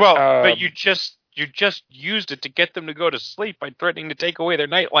but you just used it to get them to go to sleep by threatening to take away their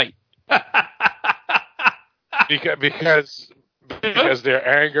nightlight. because their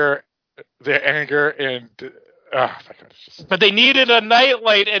anger and oh my God. But they needed a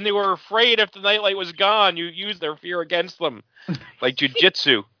nightlight, and they were afraid if the nightlight was gone, you used their fear against them, like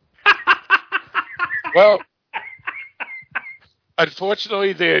jujitsu. Well,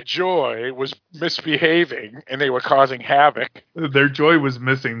 unfortunately, their joy was misbehaving, and they were causing havoc. Their joy was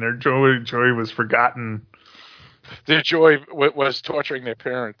missing. Their joy was forgotten. Their joy was torturing their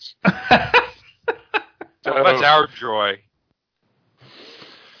parents. So that's our joy.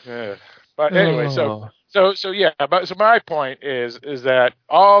 Yeah. But anyway, so yeah. So my point is that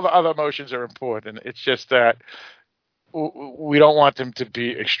all the other emotions are important. It's just that we don't want them to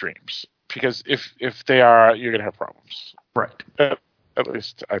be extremes, because if they are, you're going to have problems. Right. At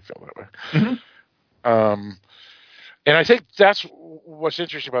least I feel that way. And I think that's what's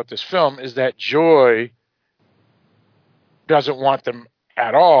interesting about this film, is that Joy doesn't want them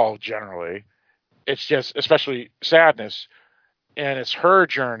at all, generally. It's just, especially sadness, and it's her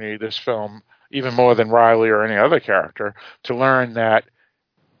journey, this film, even more than Riley or any other character, to learn that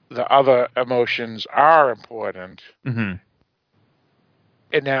the other emotions are important. And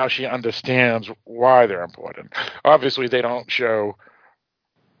now she understands why they're important. Obviously, they don't show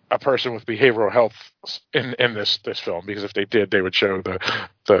a person with behavioral health in this film, because if they did, they would show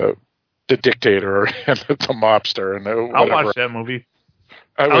the dictator and the mobster and the whatever. I'll watch that movie.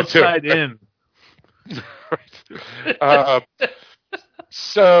 Outside In.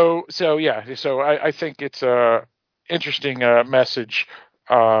 So yeah. So I think it's a interesting message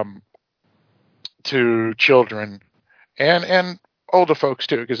to children and older folks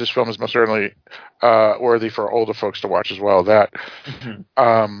too, because this film is most certainly worthy for older folks to watch as well. That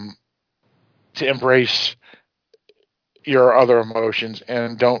to embrace your other emotions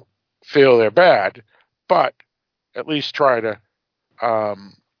and don't feel they're bad, but at least try to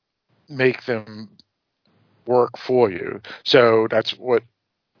make them work for you. So that's what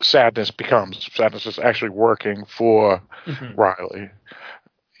Sadness is actually working for Riley,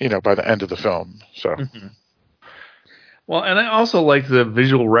 by the end of the film. So. Mm-hmm. Well, and I also like the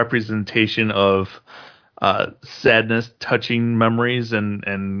visual representation of sadness touching memories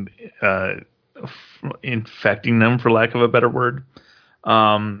and infecting them, for lack of a better word.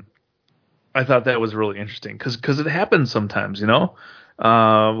 I thought that was really interesting because it happens sometimes,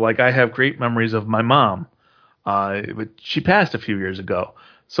 like I have great memories of my mom, but she passed a few years ago.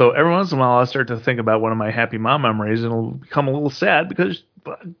 So every once in a while I start to think about one of my happy mom memories and it'll become a little sad because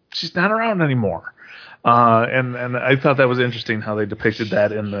she's not around anymore. And I thought that was interesting how they depicted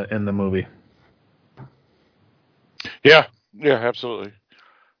that in the movie. Yeah, absolutely.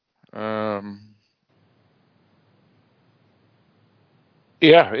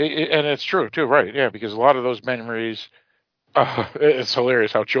 Yeah, and it's true too, right? Yeah, because a lot of those memories, it's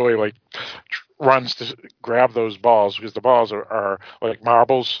hilarious how Joy runs to grab those balls because the balls are like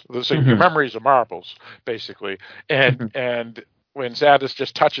marbles. So your memories are marbles, basically, and when Sadness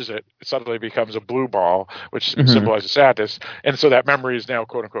just touches it, it suddenly becomes a blue ball, which symbolizes sadness. And so that memory is now,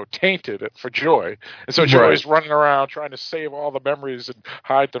 quote unquote, tainted for Joy. And so Joy is running around trying to save all the memories and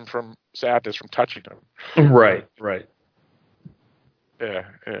hide them from Sadness from touching them. Right. Yeah.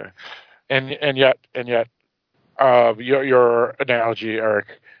 And yet, your analogy, Eric,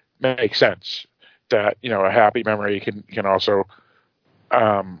 makes sense. That a happy memory can also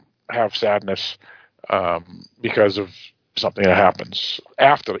have sadness because of something that happens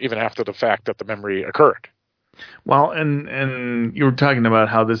even after the fact that the memory occurred. Well, and you were talking about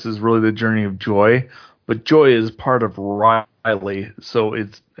how this is really the journey of Joy, but Joy is part of Riley, so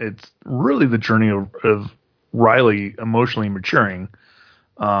it's really the journey of Riley emotionally maturing,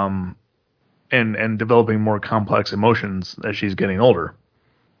 and developing more complex emotions as she's getting older.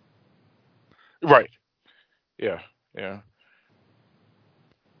 Right. Yeah.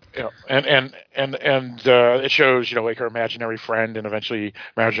 Yeah, and it shows, like her imaginary friend and eventually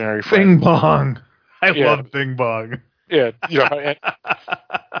imaginary friend. Bing Bong. I love Bing Bong. Yeah,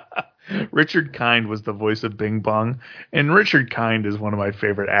 Richard Kind was the voice of Bing Bong, and Richard Kind is one of my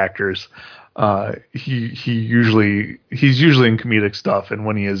favorite actors. He's usually in comedic stuff, and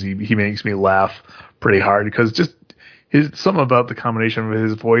when he is, he makes me laugh pretty hard because just something about the combination of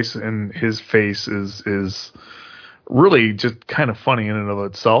his voice and his face is really just kind of funny in and of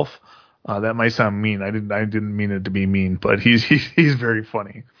itself. That might sound mean. I didn't mean it to be mean, but he's very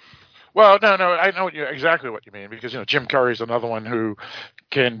funny. Well, no, I know exactly what you mean because Jim Carrey's another one who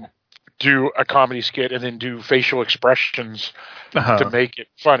can do a comedy skit and then do facial expressions to make it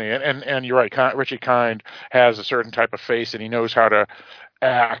funny. And you're right. Richard Kind has a certain type of face, and he knows how to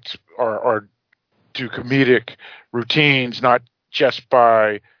act or do comedic routines, not just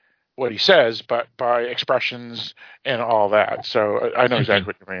by what he says, but by expressions and all that. So I know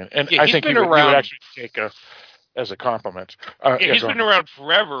exactly what you mean, and I think you would actually take as a compliment. He's been around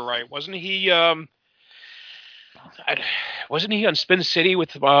forever, right? Wasn't he? Wasn't he on Spin City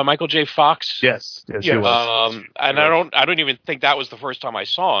with Michael J. Fox? Yes, he was. And I don't even think that was the first time I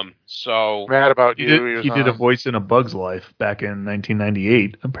saw him. So mad about you. He did a voice in A Bug's Life back in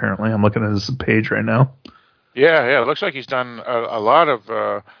 1998. Apparently, I'm looking at his page right now. Yeah. It looks like he's done a lot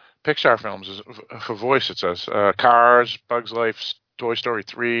of Pixar films for voice. It says Cars, Bug's Life, Toy Story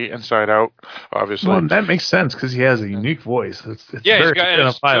 3, Inside Out, obviously. Well, that makes sense because he has a unique voice. It's very he's got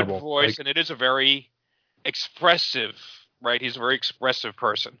identifiable. A good voice, and it is a very expressive, right? He's a very expressive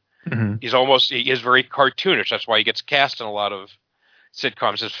person. Mm-hmm. He is very cartoonish. That's why he gets cast in a lot of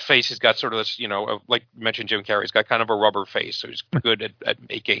sitcoms. His face, he's got sort of this, like you mentioned Jim Carrey, he's got kind of a rubber face, so he's good at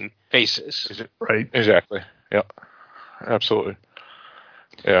making faces. Right. Exactly. Yeah. Absolutely.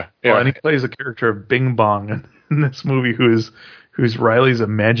 Yeah. Well, and he plays a character of Bing Bong in this movie who's Riley's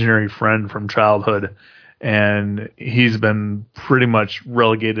imaginary friend from childhood, and he's been pretty much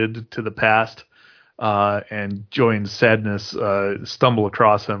relegated to the past. And Joy and Sadness stumble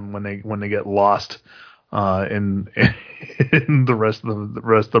across him when they get lost in the rest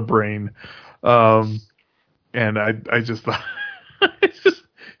of the brain. And I just thought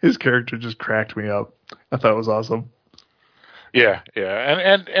his character just cracked me up. I thought it was awesome. Yeah.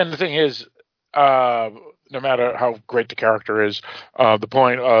 And the thing is, no matter how great the character is, the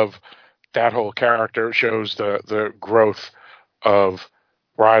point of that whole character shows the growth of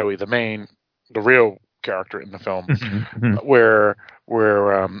Riley, the real character in the film, where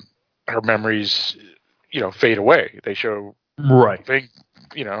her memories, fade away. They show right, and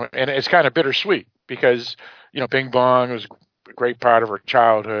it's kind of bittersweet because Bing Bong was a great part of her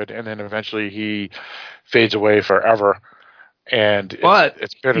childhood, and then eventually he fades away forever. And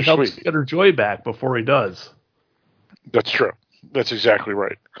it's bittersweet. He helps get her joy back before he does. That's true. That's exactly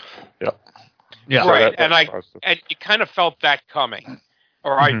right. Yep. Yeah. Right. So and you kind of felt that coming,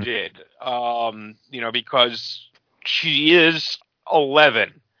 or I did. Because she is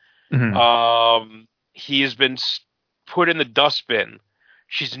 11. He has been put in the dustbin.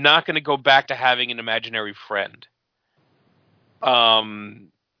 She's not going to go back to having an imaginary friend.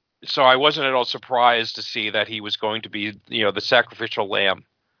 So I wasn't at all surprised to see that he was going to be, the sacrificial lamb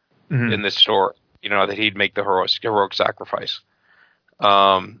in this story. That he'd make the heroic sacrifice.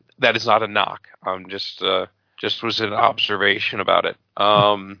 That is not a knock. Just was an observation about it.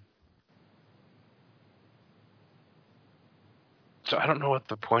 So I don't know what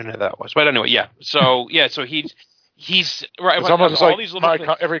the point of that was, but anyway, yeah. So he's right. It's almost all like these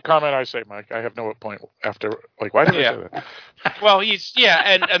little every comment I say, Mike, I have no point after. Like, why did I say that? Well,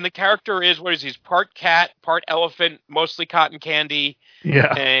 and the character is he's part cat, part elephant, mostly cotton candy.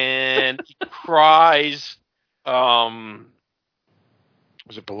 Yeah, and he cries. Was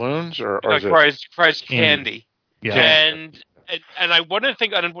it balloons or is cries candy? Yeah, and I want to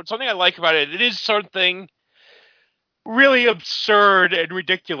think something I like about it. It is something really absurd and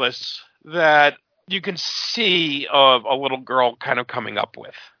ridiculous that you can see a little girl kind of coming up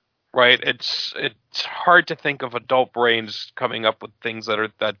with, right? It's hard to think of adult brains coming up with things that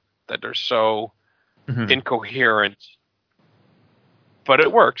are so incoherent, but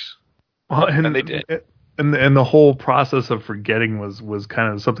it works. Well, and they did. And the whole process of forgetting was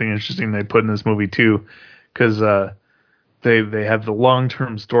kind of something interesting they put in this movie too, because they have the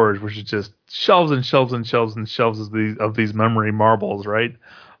long-term storage, which is just shelves and shelves and shelves and shelves of these memory marbles, right?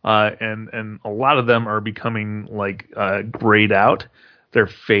 And a lot of them are becoming like grayed out. They're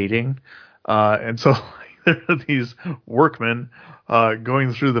fading. And so there are these workmen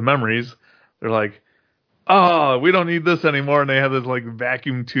going through the memories. They're like, oh, we don't need this anymore. And they have this like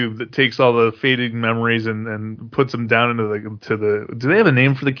vacuum tube that takes all the fading memories and puts them down into the. Do they have a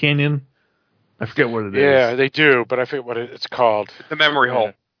name for the canyon? I forget what it is. Yeah, they do, but I forget what it's called. The memory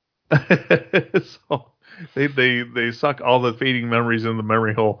hole. So they suck all the fading memories in the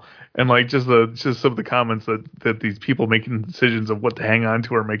memory hole, and like just some of the comments that these people making decisions of what to hang on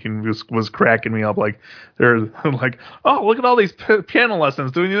to are making was cracking me up. Like they're like, oh, look at all these piano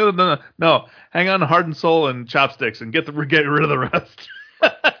lessons. Do we need no? Hang on to Heart and Soul and Chopsticks and get rid of the rest.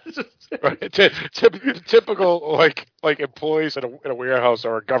 Right. Typical like employees in a warehouse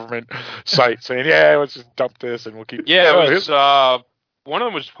or a government site saying, yeah, let's just dump this and we'll keep. Yeah, it was, one of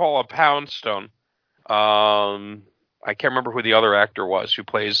them was Paula Poundstone. I can't remember who the other actor was who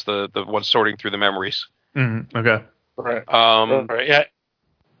plays the one sorting through the memories. Okay. Right. Right. Yeah.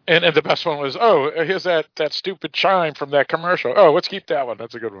 And the best one was, oh, here's that stupid chime from that commercial. Oh, let's keep that one.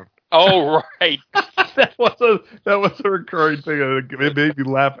 That's a good one. Oh, right. that was a recurring thing. It made me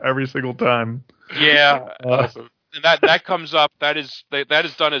laugh every single time. Yeah. And that comes up. That is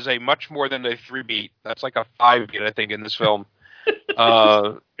done as a much more than a 3-beat. That's like a 5-beat, I think, in this film.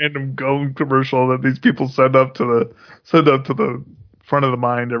 Random going commercial that these people send up to the front of the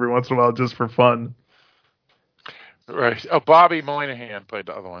mind every once in a while just for fun. Right. Oh, Bobby Moynihan played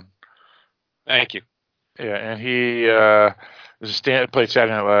the other one. Thank you. Yeah, and he played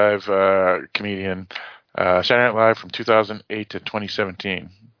Saturday Night Live comedian. Saturday Night Live from 2008 to 2017.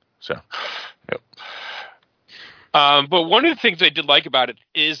 So, yep. But one of the things I did like about it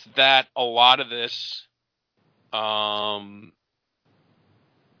is that a lot of this, a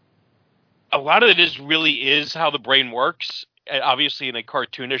lot of it really is how the brain works, obviously in a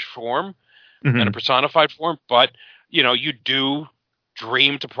cartoonish form and a personified form, but you do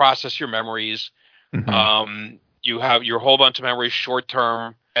dream to process your memories. You hold on to memories short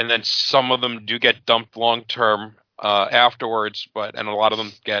term, and then some of them do get dumped long term afterwards, and a lot of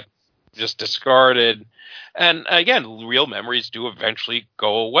them get just discarded. And again, real memories do eventually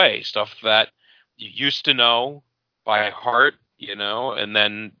go away. Stuff that you used to know by heart, and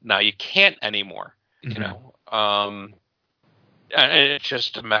then now you can't anymore, and it's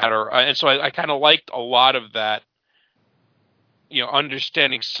just a matter. And so I kind of liked a lot of that,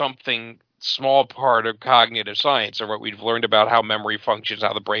 understanding something small part of cognitive science or what we've learned about how memory functions,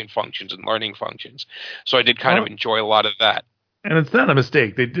 how the brain functions and learning functions. So I did kind of enjoy a lot of that. And it's not a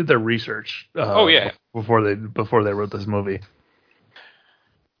mistake. They did their research. Before they wrote this movie.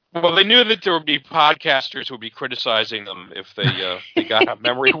 Well, they knew that there would be podcasters who would be criticizing them if they got how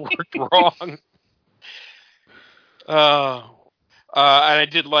memory worked wrong. And I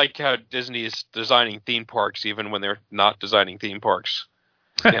did like how Disney is designing theme parks even when they're not designing theme parks.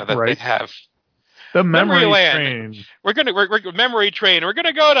 That right. The memory train. We're memory train. We're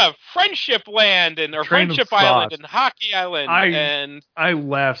gonna go to Friendship Land or Friendship Island and Hockey Island. I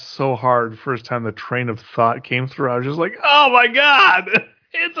laughed so hard the first time the train of thought came through. I was just like, oh my god,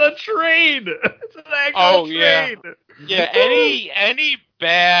 it's a train. It's an actual train. Yeah. Any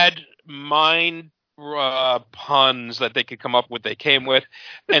bad mind puns that they could come up with, they came with,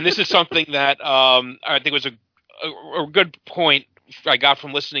 and this is something that I think was a good point I got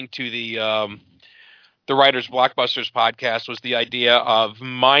from listening to the Writers Blockbusters podcast, was the idea of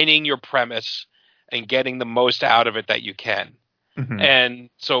mining your premise and getting the most out of it that you can. Mm-hmm. And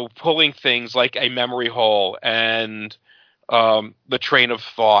so pulling things like a memory hole and the train of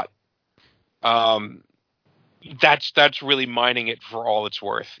thought, that's really mining it for all it's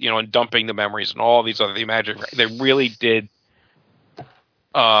worth, and dumping the memories and all these other magic. They really did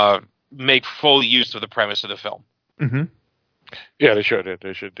make full use of the premise of the film. Mm-hmm. Yeah, they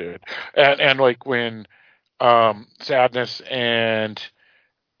should did. And like when Sadness and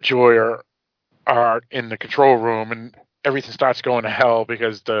Joy are in the control room and everything starts going to hell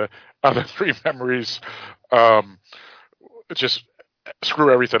because the other three memories just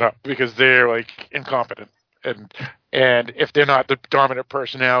screw everything up because they're like incompetent. And if they're not the dominant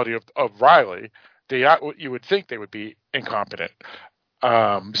personality of Riley, you would think they would be incompetent.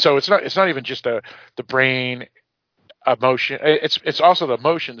 So it's not even just the brain emotion. It's also the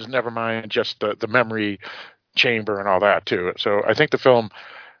emotions. Never mind just the memory chamber and all that too. So I think the film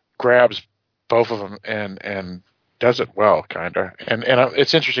grabs both of them and does it well, kind of. And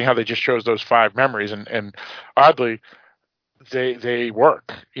it's interesting how they just chose those 5 memories and oddly. They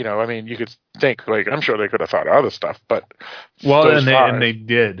work, I mean, you could think like I'm sure they could have thought of other stuff, but and they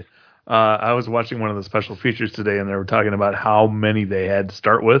did. I was watching one of the special features today, and they were talking about how many they had to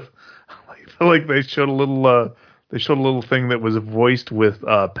start with. Like they showed a little thing that was voiced with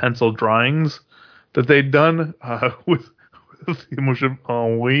pencil drawings that they'd done with the emotion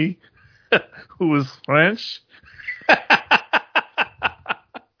Henri, who was French.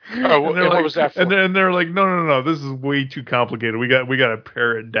 Oh, and what was that for? And they're like, no, this is way too complicated. We got to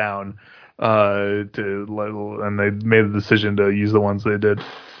pare it down. And they made the decision to use the ones they did.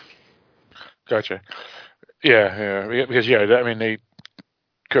 Gotcha. Yeah, because I mean they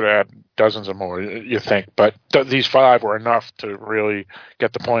could have had dozens of more, you think, but these 5 were enough to really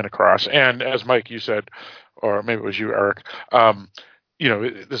get the point across. And as Mike, you said, or maybe it was you, Eric,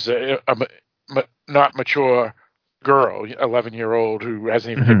 this is a not mature girl, 11-year-old who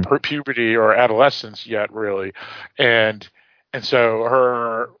hasn't even hit puberty or adolescence yet, really, and so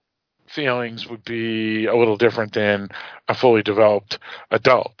her feelings would be a little different than a fully developed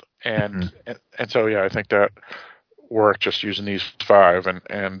adult, and so I think that worked just using these 5,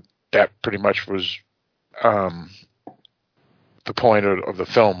 and that pretty much was the point of the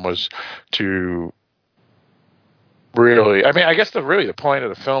film, was to really, I mean, I guess the point of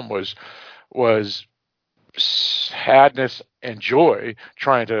the film was Sadness and Joy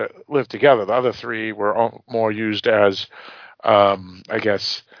trying to live together. The other 3 were more used as, I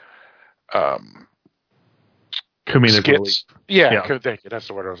guess, comedic skits. Yeah, thank you. That's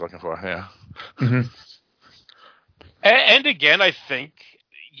the word I was looking for. Yeah. Mm-hmm. And again, I think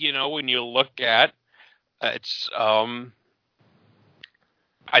when you look at it's, I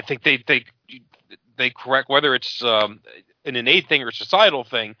think they correct whether it's an innate thing or societal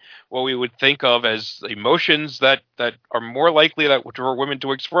thing, what we would think of as emotions that are more likely for women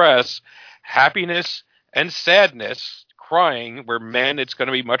to express: happiness and sadness, crying, where men it's going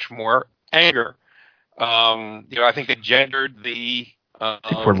to be much more anger. I think they gendered the. I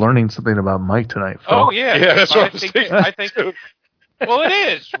think we're learning something about Mike tonight, Phil. Oh yeah, that's what I think. Well, it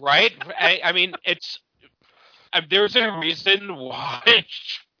is right. I mean, it's there's a reason why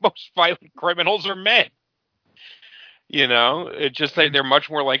most violent criminals are men. It's just that they're much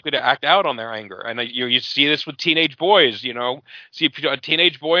more likely to act out on their anger. And you see this with teenage boys, see a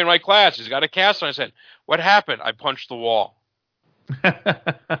teenage boy in my class, he's got a cast on his head. What happened? I punched the wall.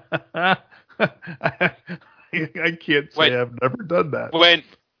 I can't say I've never done that.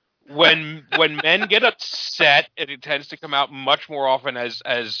 When men get upset, it tends to come out much more often as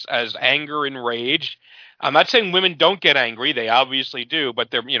anger and rage. I'm not saying women don't get angry. They obviously do, but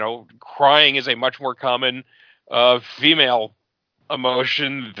they're, crying is a much more common female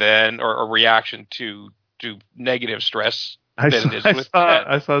emotion or a reaction to negative stress than it is with men.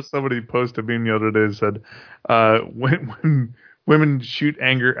 I saw somebody post a meme the other day that said, when women shoot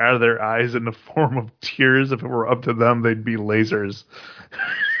anger out of their eyes in the form of tears, if it were up to them, they'd be lasers.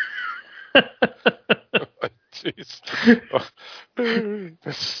 Jeez.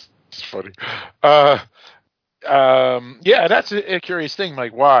 That's funny. Yeah, that's a curious thing.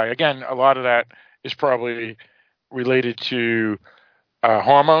 Like, why? Again, a lot of that is probably related to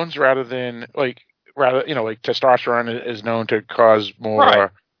hormones rather than like testosterone is known to cause more. Right.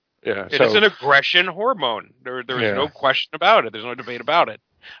 Yeah, it is an aggression hormone. There is no question about it. There's no debate about it.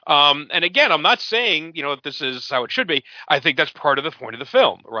 And again, I'm not saying that this is how it should be. I think that's part of the point of the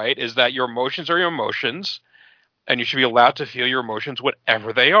film, right? Is that your emotions are your emotions, and you should be allowed to feel your emotions,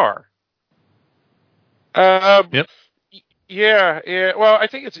 whatever they are. Yep. Yeah. Well, I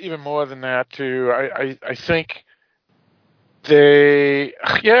think it's even more than that too. I think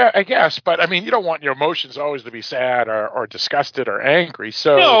I guess, but I mean, you don't want your emotions always to be sad or disgusted or angry.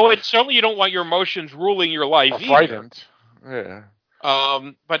 So no, and certainly you don't want your emotions ruling your life. Or frightened. Yeah.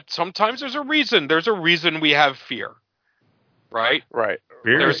 But sometimes there's a reason. There's a reason we have fear, right? Right.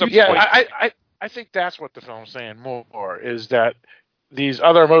 There's a point. I think that's what the film's saying more is that these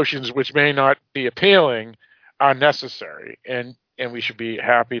other emotions, which may not be appealing, are necessary, and we should be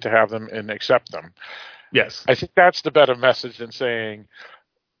happy to have them and accept them. Yes, I think that's the better message than saying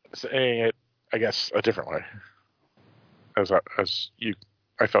it, I guess, a different way. I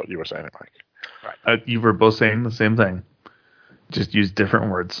felt you were saying it, Mike. Right. You were both saying the same thing. Just use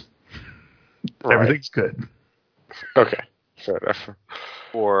different words. Right. Everything's good. Okay, fair enough.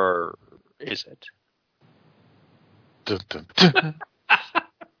 Or is it? Dun, dun, dun.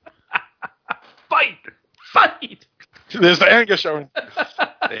 Fight! There's the anger showing.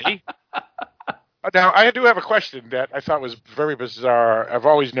 Now, I do have a question that I thought was very bizarre. I've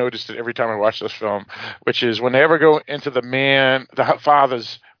always noticed it every time I watch this film, which is when they ever go into the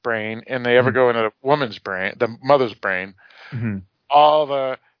father's brain, and they ever go into the woman's brain, the mother's brain, all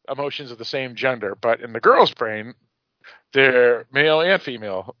the emotions of the same gender, but in the girl's brain, they're male and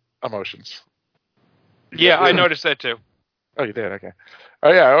female emotions. Yeah, I noticed that too. Oh, you did? Okay.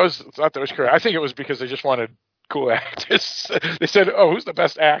 Oh, yeah, I thought that was correct. I think it was because they just wanted cool actors. They said, "Oh, who's the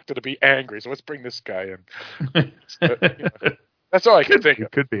best actor to be angry? So let's bring this guy in." So, that's all I could think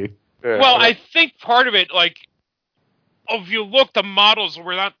of. Could be. Yeah. Well, I think part of it, if you look, the models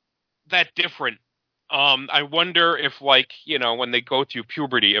were not that different. I wonder if, when they go through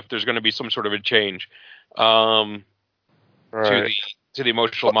puberty, if there's going to be some sort of a change to the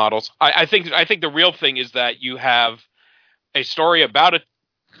emotional models. I think the real thing is that you have a story about a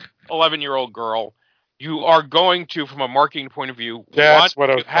 11-year-old girl. You are going to, from a marketing point of view, want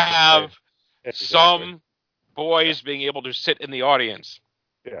to have some boys being able to sit in the audience.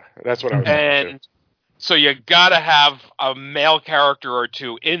 Yeah, that's what I was saying. And so you got to have a male character or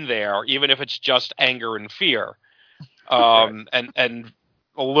two in there, even if it's just anger and fear, and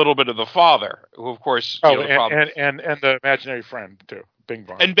a little bit of the father, who of course. And the imaginary friend too, Bing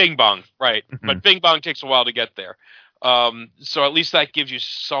Bong. And Bing Bong, right? Mm-hmm. But Bing Bong takes a while to get there. So at least that gives you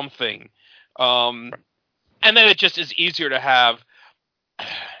something. And then it just is easier to have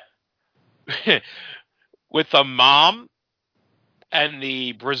with the mom and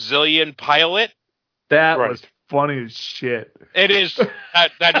the Brazilian pilot. That was funny as shit. It is.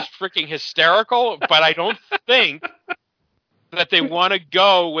 That is freaking hysterical, but I don't think that they want to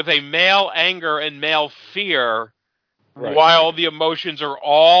go with a male anger and male fear while the emotions are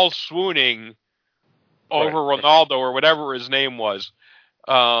all swooning over Ronaldo or whatever his name was.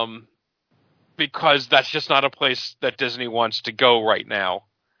 Because that's just not a place that Disney wants to go right now.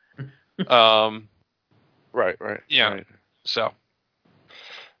 Right. Yeah. Right. So.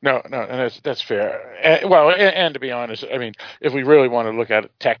 No, and that's fair. And to be honest, I mean, if we really want to look at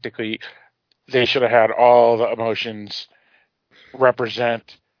it technically, they should have had all the emotions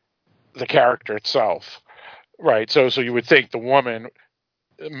represent the character itself, right? So you would think the woman,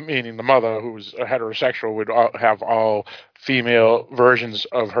 meaning the mother, who's a heterosexual, would have all female versions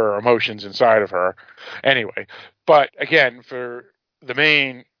of her emotions inside of her. Anyway, but again, for the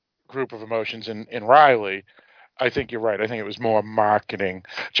main group of emotions in Riley, I think you're right. I think it was more marketing,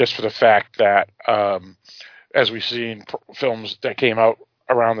 just for the fact that, as we've seen films that came out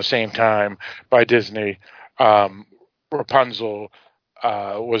around the same time by Disney, Rapunzel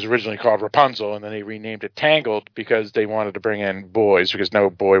was originally called Rapunzel, and then they renamed it Tangled because they wanted to bring in boys, because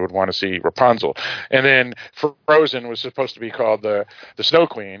no boy would want to see Rapunzel. And then Frozen was supposed to be called the Snow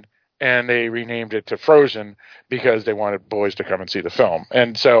Queen, and they renamed it to Frozen because they wanted boys to come and see the film.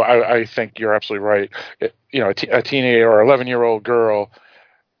 And so I think you're absolutely right. A teenager or 11-year-old girl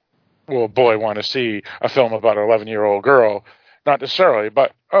will boy want to see a film about an 11-year-old girl? Not necessarily,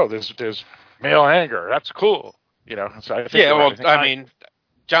 but there's male anger. That's cool. So I think I mean,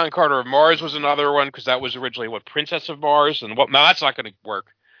 John Carter of Mars was another one, because that was originally Princess of Mars, and now that's not going to work.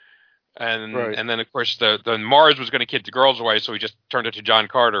 And then of course the Mars was going to kid the girls away, so he just turned it to John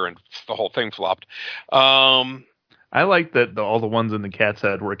Carter, and the whole thing flopped. I like that all the ones in the cat's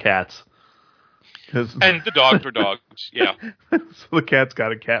head were cats. And the dogs were dogs, yeah. So the cat's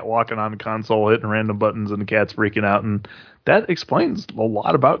got a cat walking on the console, hitting random buttons, and the cat's freaking out, and that explains a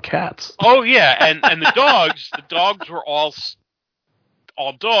lot about cats. Oh, yeah, and the dogs were all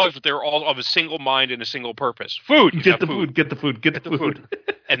dogs, but they were all of a single mind and a single purpose. Food. Get the food. Get the food. Get the food.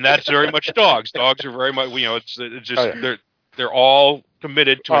 And that's very much dogs. Dogs are very much, it's just, they're all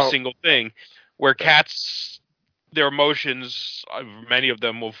committed to a single thing, where cats, their emotions, many of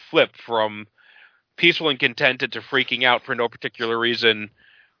them will flip from peaceful and contented to freaking out for no particular reason.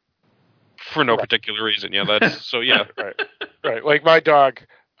 That's so, yeah. Right. Like my dog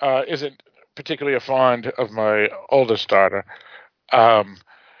isn't particularly fond of my oldest daughter.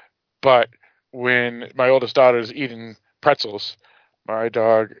 But when my oldest daughter is eating pretzels, my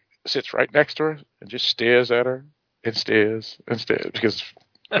dog sits right next to her and just stares at her and stares because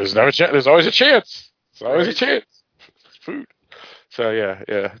there's always a chance. There's always a chance. It's food. So yeah,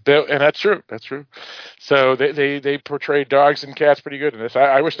 and that's true. That's true. So they portray dogs and cats pretty good in this.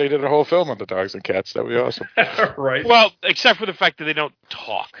 I wish they did a whole film on the dogs and cats. That would be awesome. Right. Well, except for the fact that they don't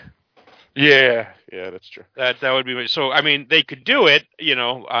talk. Yeah, that's true. That would be so. I mean, they could do it.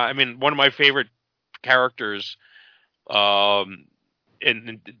 One of my favorite characters,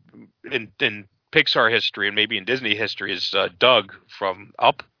 in Pixar history and maybe in Disney history is Doug from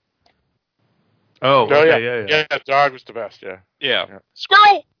Up. Oh, okay, yeah. Dog was the best. Yeah.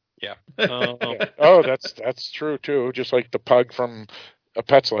 Squirrel. Yeah. Oh, that's true too. Just like the pug from A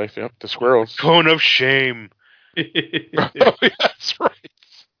Pet's Life. Yep, the squirrels. Cone of shame. Oh, that's right.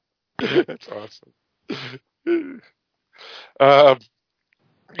 That's awesome.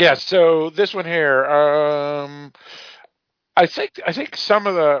 So this one here, I think some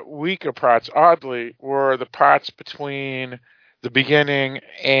of the weaker parts, oddly, were the parts between the beginning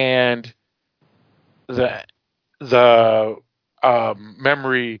and the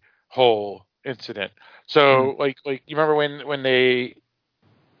memory hole incident. So, like you remember when the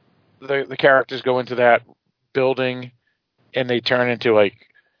characters go into that building and they turn into like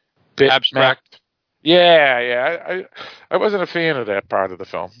abstract. Yeah. I wasn't a fan of that part of the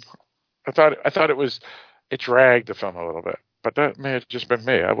film. I thought it dragged the film a little bit, but that may have just been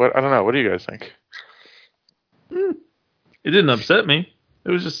me. I don't know. What do you guys think? It didn't upset me.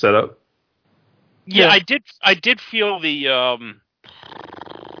 It was just set up. Yeah, I did feel the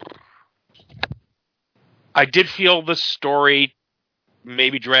story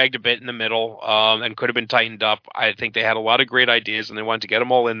maybe dragged a bit in the middle, and could have been tightened up. I think they had a lot of great ideas, and they wanted to get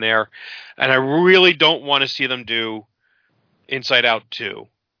them all in there. And I really don't want to see them do Inside Out 2.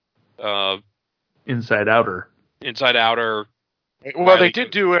 Inside Outer. Well, they did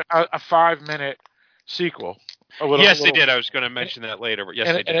do a 5-minute sequel. They did. I was going to mention that later, but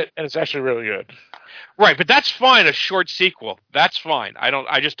they did. And it's actually really good. Right, but that's fine. A short sequel, that's fine.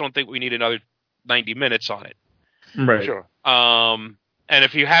 I just don't think we need another 90 minutes on it. Right. Sure. And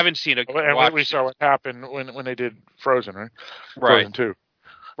if you haven't seen it, we saw what happened when they did Frozen, right? Right. Frozen 2.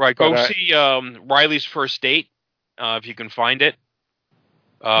 Right. Go see Riley's First Date if you can find it.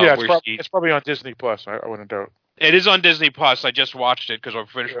 It's probably on Disney Plus. I wouldn't doubt. It is on Disney Plus. I just watched it because I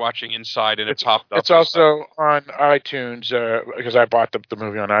finished watching Inside, and it popped up. It's also on iTunes because I bought the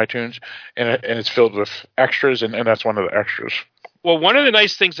movie on iTunes, and it's filled with extras, and that's one of the extras. Well, one of the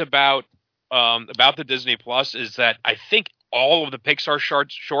nice things about the Disney Plus is that I think all of the Pixar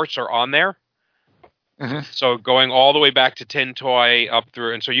shorts are on there. Mm-hmm. So going all the way back to Tin Toy up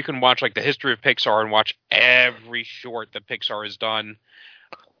through, and so you can watch like the history of Pixar and watch every short that Pixar has done.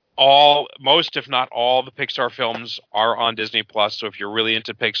 Most, if not all, the Pixar films are on Disney Plus. So if you're really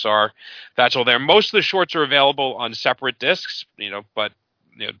into Pixar, that's all there. Most of the shorts are available on separate discs, but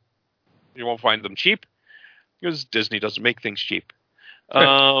you won't find them cheap because Disney doesn't make things cheap.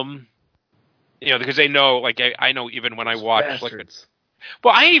 Because they know, like I know even when I watch Bastards.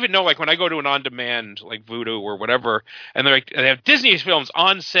 Well, I even know, like, when I go to an on-demand, like Vudu or whatever, and they have Disney films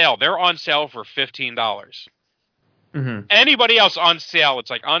on sale. They're on sale for $15. Mm-hmm. Anybody else on sale, it's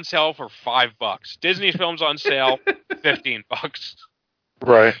like on sale for $5. Disney films on sale, $15.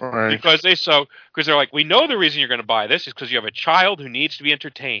 Right. Because they're like, we know the reason you're going to buy this is because you have a child who needs to be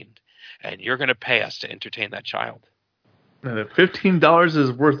entertained, and you're going to pay us to entertain that child. And if $15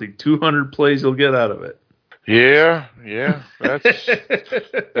 is worth the 200 plays you'll get out of it. Yeah,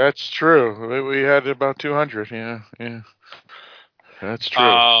 that's true. We had about 200. Yeah, that's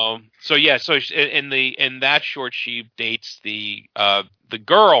true. So in that short, she dates the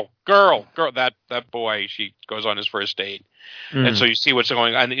girl that boy. She goes on his first date, and so you see what's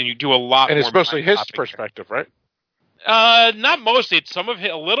going on, and you do a lot. And more it's mostly his perspective, right? Not mostly. It's a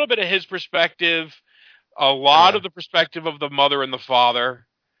little bit of his perspective, a lot of the perspective of the mother and the father.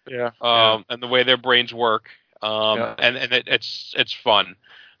 and the way their brains work. And it's fun.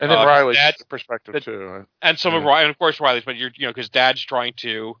 And then Riley's perspective too, and some of Riley, and of course Riley's, but because Dad's trying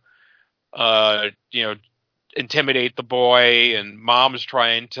to, intimidate the boy, and Mom's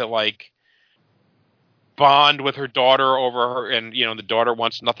trying to like bond with her daughter over her, and the daughter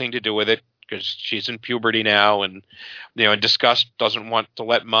wants nothing to do with it because she's in puberty now, and and disgust doesn't want to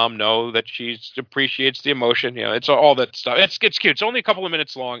let Mom know that she appreciates the emotion. It's all that stuff. It's cute. It's only a couple of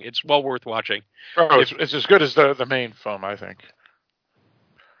minutes long. It's well worth watching. Oh, it's as good as the main film, I think.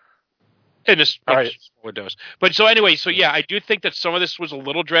 In a smaller dose. But so anyway, I do think that some of this was a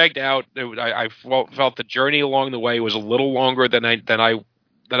little dragged out. I felt the journey along the way was a little longer than I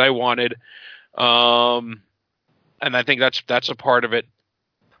wanted, and I think that's a part of it.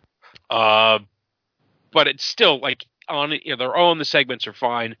 But it's still like on their own. The segments are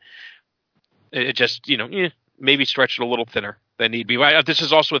fine. It just maybe stretched it a little thinner than need be. This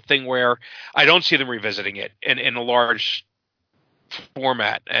is also a thing where I don't see them revisiting it in a large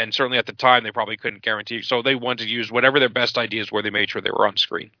format, and certainly at the time they probably couldn't guarantee. So they wanted to use whatever their best ideas were. They made sure they were on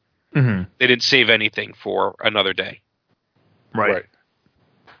screen. Mm-hmm. They didn't save anything for another day. Right.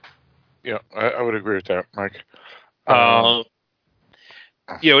 Yeah, I would agree with that, Mike.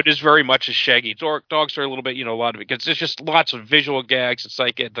 It is very much a Shaggy. Dogs are a little bit, a lot of it, because there's just lots of visual gags. It's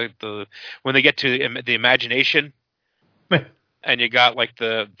like the when they get to the imagination, and you got like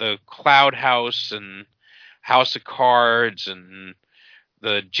the Cloud House and House of Cards and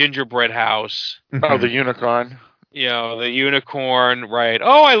the Gingerbread House. Oh, the unicorn. The unicorn, right.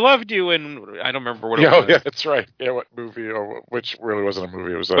 Oh, I loved you, and I don't remember what it was. Yeah, that's right. Yeah, what movie, or which really wasn't a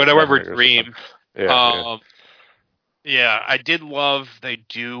movie. It was Whatever Dream. Yeah. Yeah, I did love they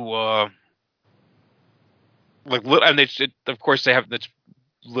do and of course they have that's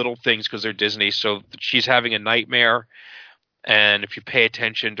little things because they're Disney. So she's having a nightmare, and if you pay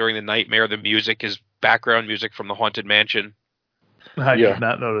attention during the nightmare, the music is background music from the Haunted Mansion. I did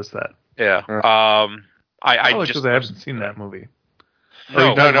not notice that. Yeah. I haven't seen that movie.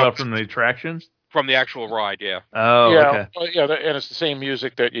 No, from the attractions? From the actual ride, yeah. Oh, yeah, okay. And it's the same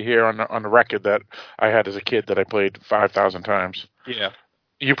music that you hear on the record that I had as a kid that I played 5,000 times. Yeah.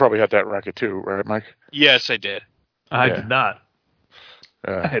 You probably had that record too, right, Mike? Yes, I did. I did not.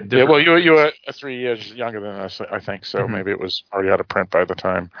 Well, you were 3 years younger than us, I think, so maybe it was already out of print by the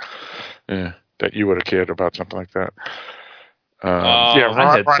time that you would have cared about something like that. I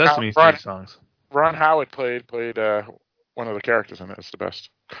had Sesame Street songs. Ron Howard played one of the characters in it. It's the best.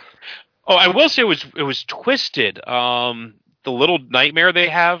 Oh, I will say it was twisted. The little nightmare they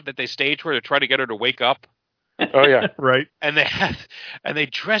have that they stage where to try to get her to wake up. Oh yeah, right. And they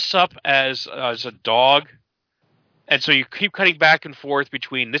dress up as a dog, and so you keep cutting back and forth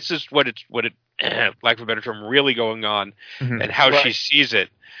between this is what it lack of a better term really going on, and how she sees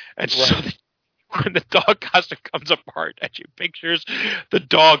it, and so when the dog costume comes apart, and she pictures the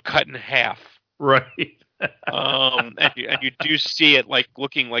dog cut in half. Right. And you do see it like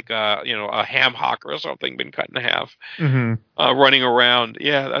looking like a ham hock or something been cut in half, running around.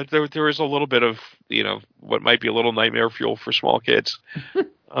 Yeah, there is a little bit of what might be a little nightmare fuel for small kids.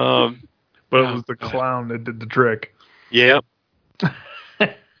 But it was the clown that did the trick. Yeah.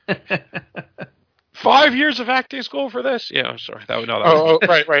 5 years of acting school for this? Yeah, sorry.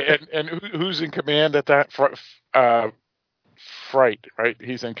 Right. And who's in command at that? Fright, right?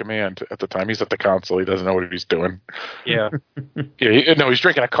 He's in command at the time. He's at the council. He doesn't know what he's doing. Yeah. He's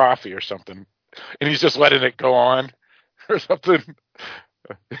drinking a coffee or something, and he's just letting it go on or something.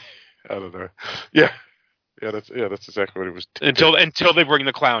 I don't know. Yeah, that's exactly what he was doing. Until they bring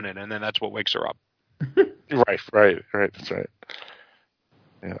the clown in, and then that's what wakes her up. Right. That's right.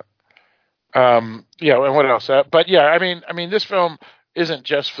 Yeah. And what else? But yeah, I mean, this film isn't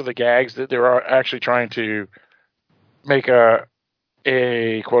just for the gags. That they're actually trying to make a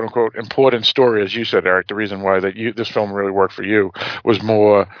quote unquote important story, as you said, Eric. The reason why this film really worked for you was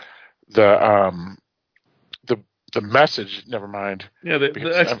more the message. Never mind. Yeah,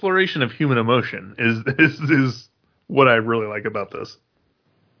 the exploration of human emotion is what I really like about this.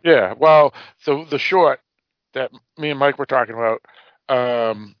 Yeah, well, the short that me and Mike were talking about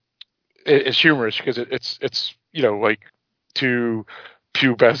is humorous because it's like two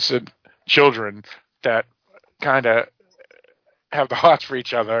pubescent children that kind of have the hearts for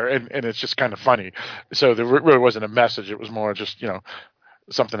each other, and it's just kind of funny. So there really wasn't a message. It was more just,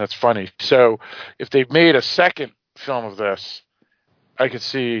 something that's funny. So if they made a second film of this, I could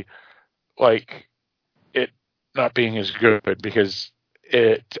see like it not being as good because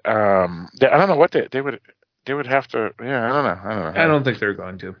I don't know what they would have to. Yeah, I don't know. I don't think they're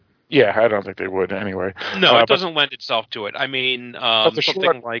going to. Yeah, I don't think they would anyway. No, it doesn't lend itself to it. I mean, the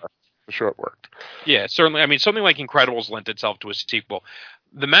short worked. Yeah, certainly. I mean, something like Incredibles lent itself to a sequel.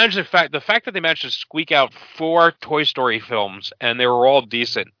 The fact that they managed to squeak out 4 Toy Story films and they were all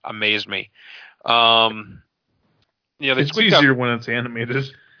decent amazed me. It's easier when it's animated.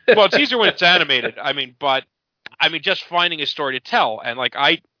 Well, it's easier when it's animated. Just finding a story to tell, and like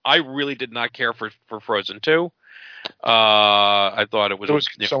I really did not care for Frozen 2. I thought it was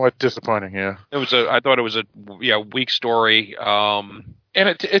somewhat disappointing. Yeah, I thought it was a weak story. And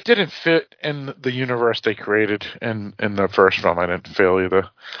it didn't fit in the universe they created in the first film. I didn't feel either.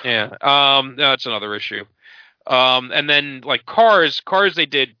 Yeah, that's another issue. And then like Cars they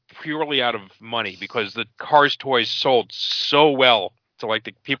did purely out of money because the Cars toys sold so well to like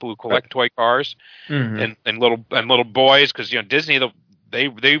the people who collect toy cars and little boys, because Disney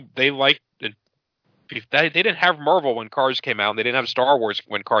they liked. They didn't have Marvel when Cars came out, and they didn't have Star Wars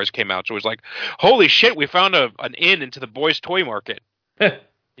when Cars came out. So it was like, holy shit, we found an in into the boys' toy market.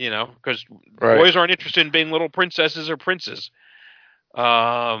 Because boys aren't interested in being little princesses or princes.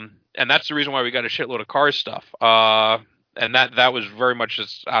 And that's the reason why we got a shitload of Cars stuff. And that was very much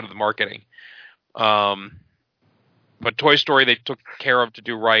just out of the marketing. But Toy Story they took care of to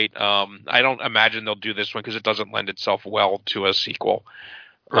do right. I don't imagine they'll do this one because it doesn't lend itself well to a sequel.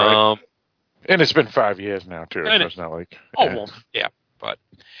 Right. And it's been 5 years now too. So it's not like but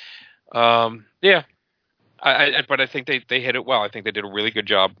I think they hit it well. I think they did a really good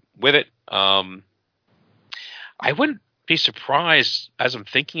job with it. I wouldn't be surprised as I'm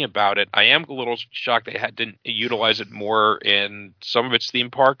thinking about it. I am a little shocked they didn't utilize it more in some of its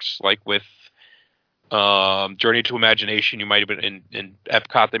theme parks, like with Journey to Imagination. You might have been in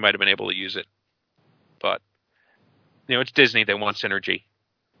Epcot. They might have been able to use it, but it's Disney. They want synergy.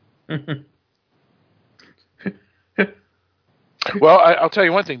 Well, I'll tell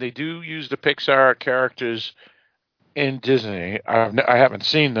you one thing. They do use the Pixar characters in Disney. I haven't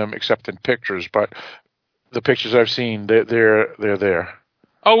seen them except in pictures, but the pictures I've seen, they're there.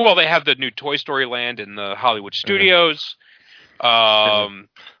 Oh, well, they have the new Toy Story Land in the Hollywood Studios. But I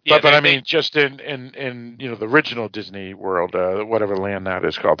mean, just in the original Disney World, whatever land that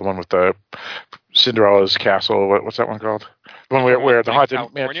is called, the one with the Cinderella's castle. What's that one called? The one where the haunted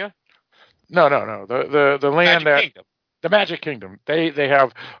California? No. The land Magic Kingdom. The Magic Kingdom. They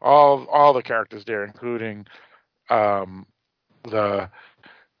have all the characters there, including the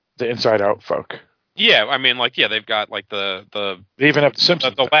Inside Out folk. Yeah, I mean, they've got they even have the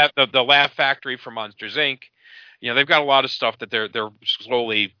Simpsons. The Laugh Factory from Monsters Inc. They've got a lot of stuff that they're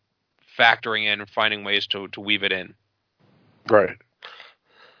slowly factoring in and finding ways to weave it in. Right.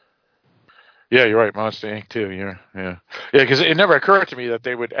 Yeah, you're right. Monster Inc. too. Yeah. Because it never occurred to me that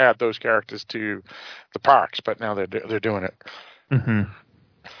they would add those characters to the parks, but now they're doing it. Mm-hmm.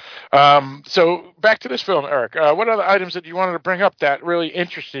 So back to this film, Eric. What other items that you wanted to bring up that really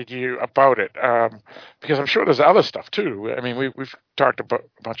interested you about it? Because I'm sure there's other stuff too. I mean, we've talked about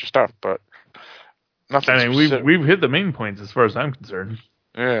a bunch of stuff, but nothing. I mean, we've hit the main points as far as I'm concerned.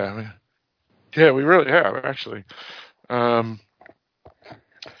 Yeah, we really have actually.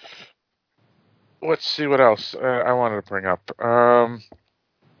 Let's see what else I wanted to bring up. I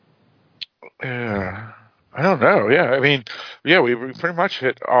don't know. Yeah, I mean, we pretty much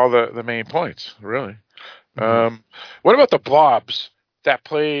hit all the main points, really. Mm-hmm. What about the blobs that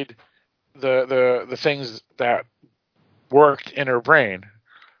played the things that worked in her brain?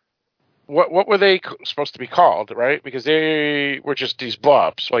 What were they supposed to be called, right? Because they were just these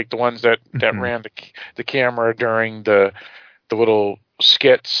blobs, like the ones that ran the camera during the little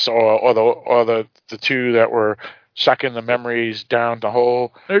skits, or the two that were sucking the memories down the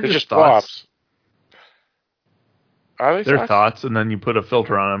hole. They're just blobs. Are they They're thoughts, and then you put a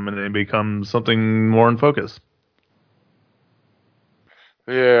filter on them, and they become something more in focus.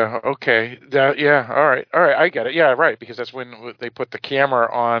 Yeah. Okay. Yeah. All right. I get it. Yeah. Right. Because that's when they put the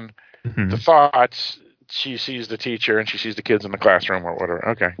camera on the thoughts. She sees the teacher, and she sees the kids in the classroom, or whatever.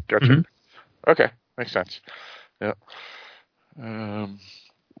 Okay. Gotcha. Mm-hmm. Okay. Makes sense. Yeah.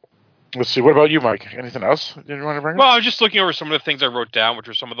 Let's see. What about you, Mike? Anything else you want to bring up? Well, I was just looking over some of the things I wrote down, which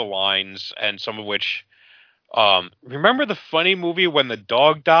were some of the lines, and some of which. Remember the funny movie when the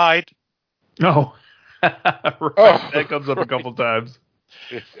dog died? No. That comes up a couple times.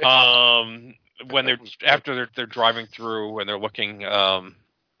 When they're driving through and they're looking,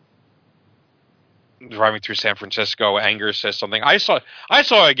 driving through San Francisco, Anger says something. I saw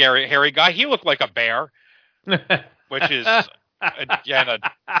a hairy guy. He looked like a bear, which is again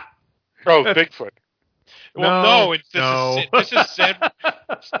Bigfoot. Well, this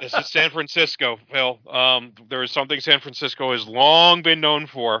is San Francisco, Phil. There is something San Francisco has long been known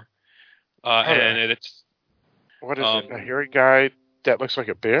for. and it's what is it? A hairy guy that looks like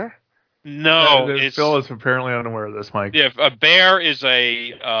a bear? No, Phil is apparently unaware of this, Mike. Yeah, a bear is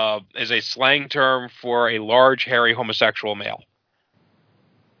a slang term for a large, hairy homosexual male.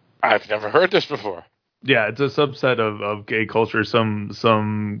 I've never heard this before. Yeah, it's a subset of gay culture.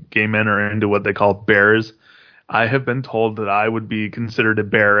 Some gay men are into what they call bears. I have been told that I would be considered a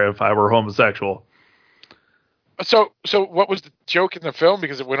bear if I were homosexual. So what was the joke in the film?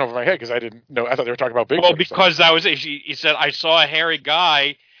 Because it went over my head because I didn't know. I thought they were talking about Bigfoot. Well, because he said I saw a hairy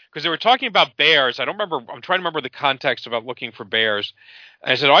guy because they were talking about bears. I don't remember. I'm trying to remember the context about looking for bears.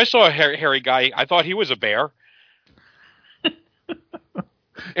 And I said I saw a hairy guy. I thought he was a bear.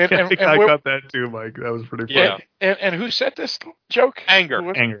 I got that too, Mike. That was pretty funny. Yeah. And who said this joke? Anger.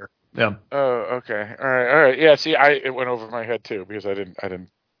 Yeah. Oh, okay. All right. Yeah. See, it went over my head too because I didn't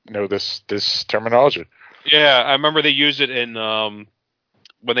know this terminology. Yeah, I remember they used it in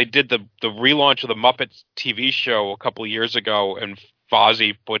when they did the relaunch of the Muppets TV show a couple of years ago, and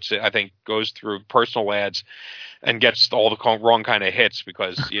Fozzie puts it. I think goes through personal ads and gets all the wrong kind of hits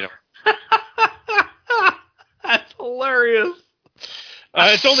because That's hilarious.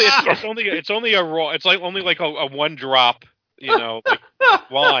 It's only a one drop,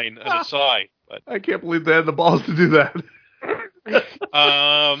 line aside. But I can't believe they had the balls to do that.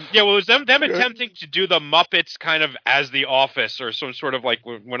 It was them attempting to do the Muppets kind of as The Office or some sort of like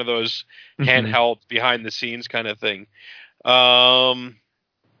one of those handheld behind the scenes kind of thing. That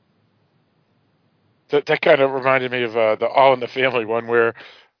kind of reminded me of the All in the Family one where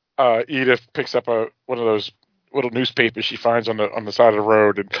Edith picks up one of those little newspapers she finds on the side of the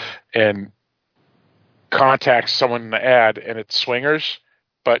road and contacts someone in the ad, and it's swingers,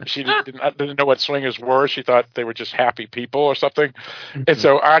 but she didn't know what swingers were. She thought they were just happy people or something. And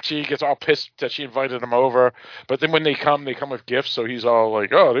so Archie gets all pissed that she invited them over, but then when they come with gifts, so he's all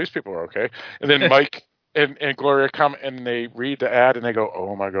like, oh, these people are okay. And then Mike and Gloria come and they read the ad and they go,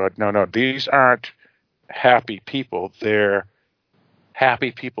 oh my God, no, these aren't happy people. They're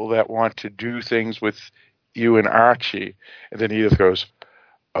happy people that want to do things with you and Archie. And then Edith goes,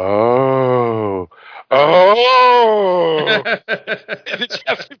 oh. And then she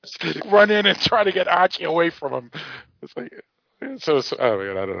has to run in and try to get Archie away from him. It's like, I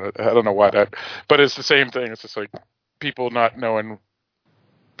don't know why that, but it's the same thing. It's just like people not knowing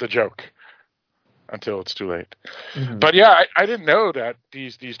the joke until it's too late. Mm-hmm. But yeah, I didn't know that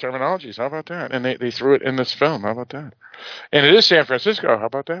these terminologies. How about that? And they threw it in this film. How about that? And it is San Francisco. How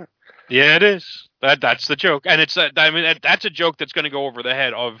about that? Yeah, it is. That's the joke, and it's that's a joke that's going to go over the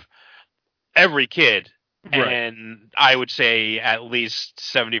head of every kid, right. And I would say at least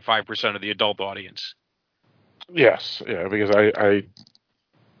 75% of the adult audience. Yes, yeah, because I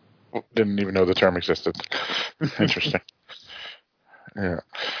didn't even know the term existed. Interesting. Yeah.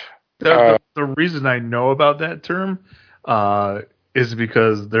 The reason I know about that term is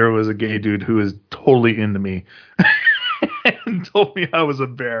because there was a gay dude who was totally into me and told me I was a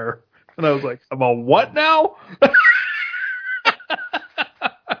bear. And I was like, I'm a what now? I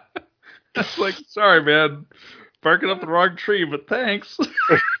was like, sorry, man. Barking up the wrong tree, but thanks.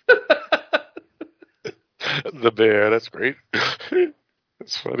 The bear, that's great.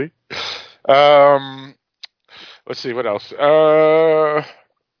 That's funny. Let's see, what else? I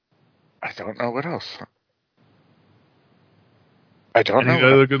don't know what else. I don't know. Any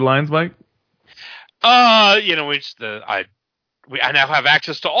other good lines, Mike? I now have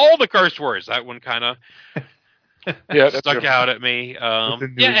access to all the curse words. That one kind of stuck out at me.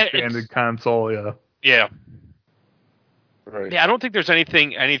 Expanded console, yeah. Yeah. Right. Yeah, I don't think there's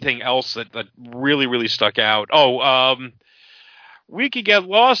anything else that really, really stuck out. Oh, we could get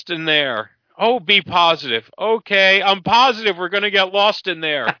lost in there. Oh, be positive. Okay, I'm positive we're going to get lost in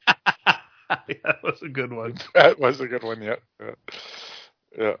there. Yeah, that was a good one. That was a good one, yeah.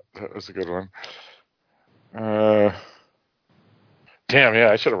 Yeah, that was a good one. Damn, yeah,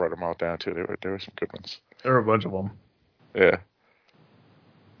 I should have wrote them all down, too. There were some good ones. There were a bunch of them. Yeah.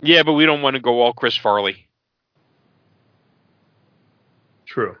 Yeah, but we don't want to go all Chris Farley.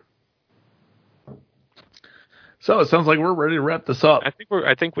 True. So it sounds like we're ready to wrap this up. I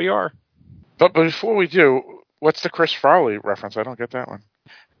think we are. But before we do, what's the Chris Farley reference? I don't get that one.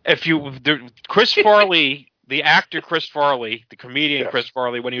 Chris Farley, the actor Chris Farley, the comedian Chris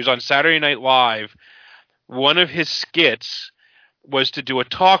Farley, when he was on Saturday Night Live, one of his skits was to do a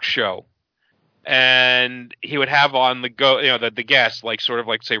talk show, and he would have on the guest, like sort of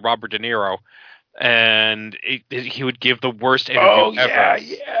like say Robert De Niro, and he would give the worst interview ever.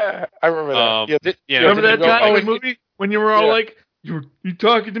 Yeah, I remember that. Remember that time in the movie when you were all like, "You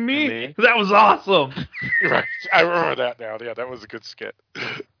talking to me?" That was awesome. Right, I remember that now. Yeah, that was a good skit.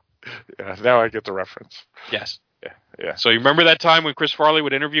 Yeah, now I get the reference. Yes. Yeah. So you remember that time when Chris Farley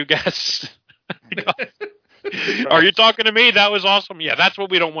would interview guests? Are you talking to me? That was awesome. Yeah, that's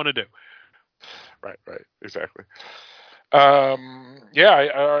what we don't want to do. Right, exactly.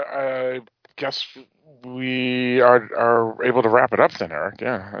 I guess we are able to wrap it up then, Eric.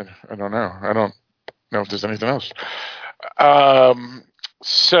 Yeah, I don't know. I don't know if there's anything else.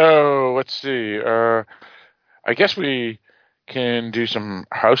 So let's see. I guess we can do some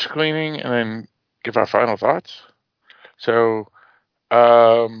house cleaning and then give our final thoughts. So,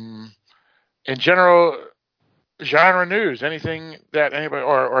 in general, genre news, anything that anybody,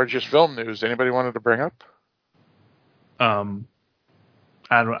 or just film news, anybody wanted to bring up? I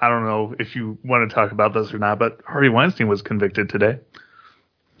don't know if you want to talk about this or not, but Harvey Weinstein was convicted today.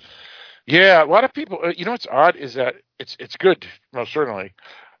 Yeah, a lot of people. You know what's odd is that it's good, most certainly,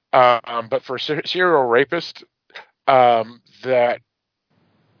 but for a serial rapist that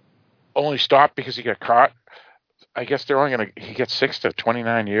only stopped because he got caught. I guess they're only he gets 6 to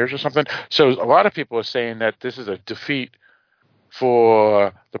 29 years or something. So a lot of people are saying that this is a defeat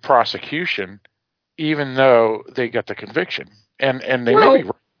for the prosecution, even though they got the conviction. And they may be,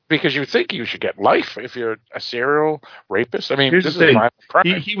 because you think you should get life if you're a serial rapist. I mean, this is a violent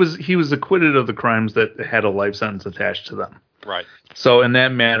crime. He was acquitted of the crimes that had a life sentence attached to them. Right. So in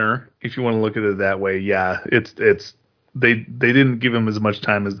that manner, if you want to look at it that way, yeah, it's they didn't give him as much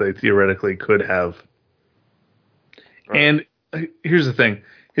time as they theoretically could have. Right. And here's the thing: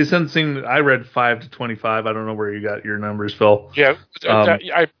 his sentencing, I read 5 to 25. I don't know where you got your numbers, Phil. Yeah,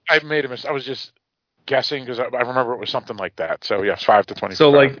 I made a mistake. I was just guessing because I remember it was something like that. So yes, 5 to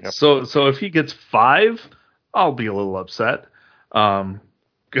 25. So so if he gets 5, I'll be a little upset. But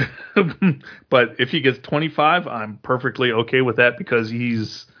if he gets 25, I'm perfectly okay with that because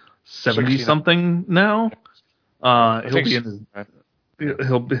he's 70 something now. He'll be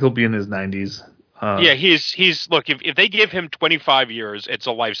in his 90s. He's look, if they give him 25 years, it's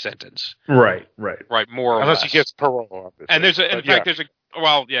a life sentence. Right, more or unless less. he gets parole. Obviously. And if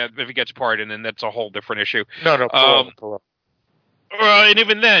he gets pardoned, then that's a whole different issue. No, parole. And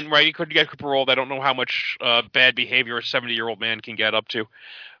even then, right, he could get paroled. I don't know how much bad behavior a 70-year-old man can get up to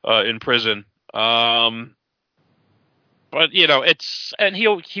in prison. But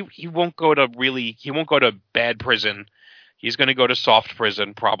he won't go to bad prison. He's going to go to soft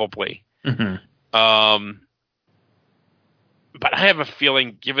prison probably. Mm-hmm. But I have a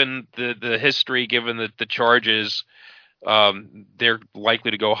feeling, given the history, given the charges, they're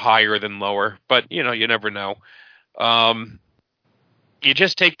likely to go higher than lower. But you never know. You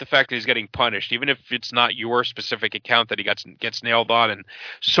just take the fact that he's getting punished, even if it's not your specific account that he gets nailed on, and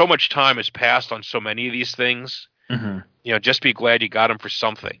so much time has passed on so many of these things. Mm-hmm. Just be glad you got him for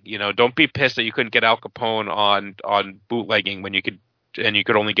something. Don't be pissed that you couldn't get Al Capone on bootlegging when you could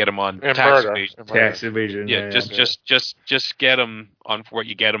only get him on tax evasion. Tax evasion. Yeah, just get him on for what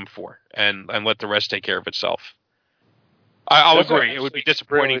you get him for, and let the rest take care of itself. I'll agree. It would be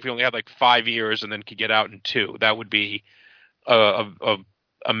disappointing if he only had 5 years and then could get out in 2. That would be a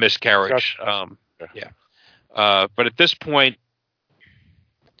miscarriage. But at this point,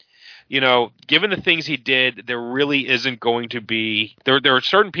 given the things he did, there really isn't going to be. There are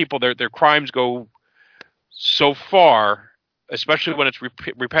certain people their crimes go so far. Especially when it's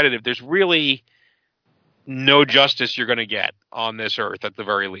repetitive, there's really no justice you're going to get on this earth at the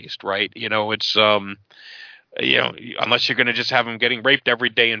very least, right? It's unless you're going to just have him getting raped every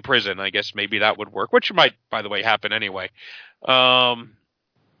day in prison, I guess maybe that would work, which might, by the way, happen anyway. And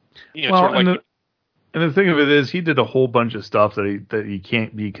the thing of it is, he did a whole bunch of stuff that he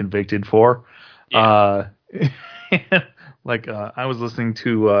can't be convicted for. Yeah. I was listening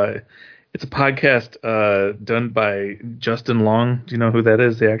to. It's a podcast done by Justin Long. Do you know who that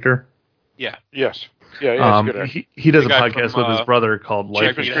is, the actor? Yeah. Yes. Yeah, he's good. He does a podcast with his brother called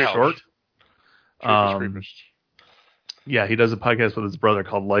Life is Short. Yeah, he does a podcast with his brother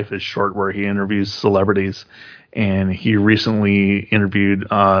called Life is Short, where he interviews celebrities. And he recently interviewed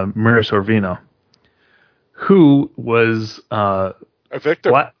Mira Sorvino, who was a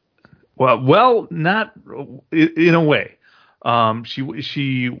victim. Well, not in a way.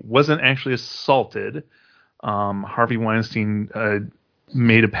 She wasn't actually assaulted. Harvey Weinstein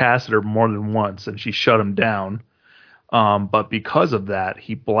made a pass at her more than once, and she shut him down. But because of that,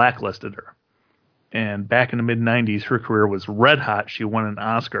 he blacklisted her. And back in the mid-'90s, her career was red hot. She won an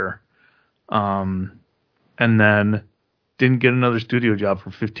Oscar, and then didn't get another studio job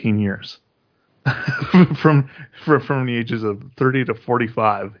for 15 years. from the ages of 30 to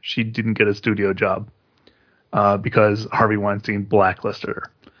 45, she didn't get a studio job. Because Harvey Weinstein blacklisted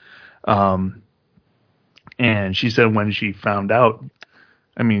her. And she said when she found out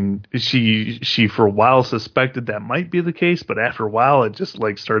I mean, she for a while suspected that might be the case, but after a while, it just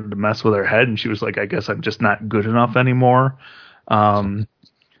like started to mess with her head, and she was like, "I guess I'm just not good enough anymore." And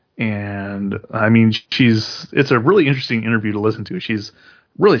I mean, it's a really interesting interview to listen to. She's a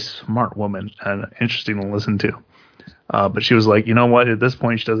really smart woman and interesting to listen to. But she was like, you know what? At this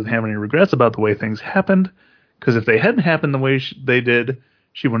point, she doesn't have any regrets about the way things happened, because if they hadn't happened the way they did,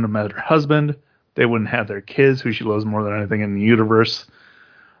 she wouldn't have met her husband. They wouldn't have their kids, who she loves more than anything in the universe.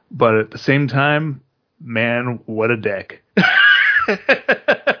 But at the same time, man, what a dick.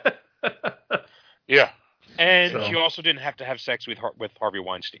 Yeah. And she also didn't have to have sex with Harvey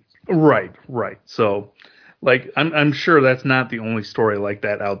Weinstein. Right. So, like, I'm sure that's not the only story like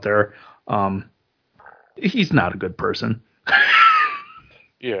that out there. He's not a good person.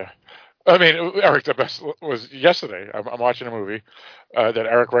 Yeah. I mean, Eric, the best was yesterday. I'm watching a movie that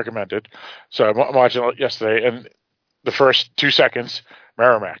Eric recommended. So I'm watching it yesterday, and the first 2 seconds,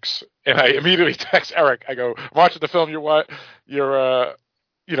 Miramax. And I immediately text Eric. I go, I'm watching the film you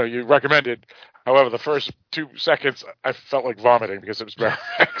recommended. However, the first 2 seconds, I felt like vomiting because it was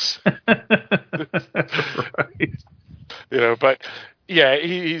Miramax. Right. But yeah,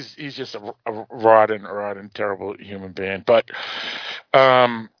 he's just a rotten, terrible human being. But,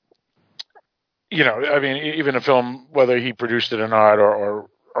 I mean, even a film, whether he produced it or not, or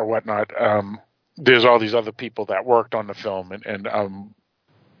whatnot, there's all these other people that worked on the film, and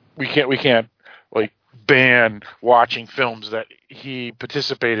we can't like ban watching films that he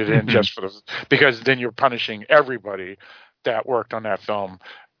participated in just because then you're punishing everybody that worked on that film,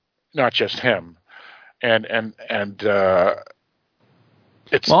 not just him. And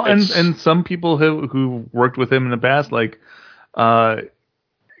some people who worked with him in the past, like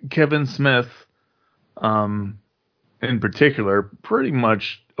Kevin Smith, in particular, pretty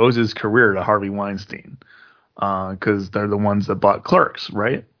much owes his career to Harvey Weinstein, because they're the ones that bought Clerks,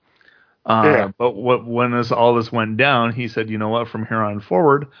 right? Yeah. But when all this went down, he said, you know what, from here on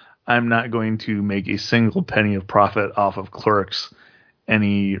forward, I'm not going to make a single penny of profit off of Clerks.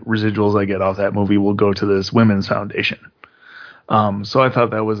 Any residuals I get off that movie will go to this women's foundation. So I thought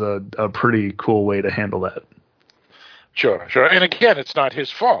that was a pretty cool way to handle that. Sure. And again, it's not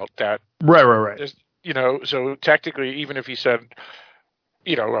his fault that... Right. So technically, even if he said,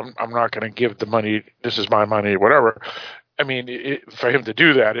 I'm not going to give the money, this is my money, whatever. I mean, for him to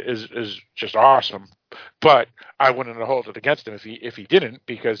do that is just awesome. But I wouldn't hold it against him if he didn't,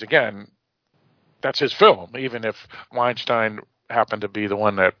 because again, that's his film. Even if Weinstein happened to be the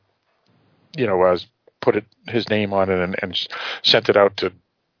one that, put his name on it and sent it out to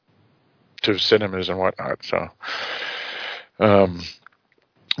cinemas and whatnot. So,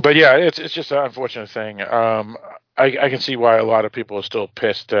 but yeah, it's just an unfortunate thing. I can see why a lot of people are still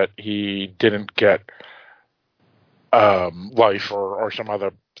pissed that he didn't get life or some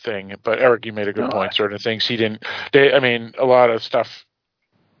other thing. But Eric, you made a good point. Certain things he didn't. A lot of stuff.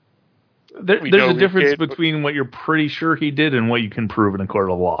 There's a difference between what you're pretty sure he did and what you can prove in a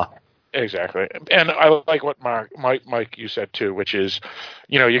court of law. Exactly. And I like what Mike, you said too, which is,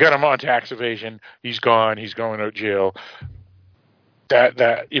 you got him on tax evasion. He's gone. He's going to jail.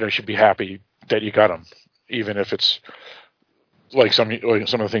 That should be happy that you got him, even if it's like some of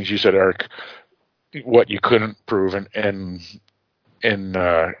the things you said, Eric, what you couldn't prove in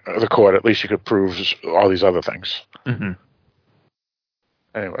the court. At least you could prove all these other things. Mm-hmm.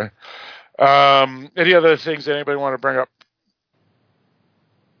 Anyway, any other things that anybody want to bring up?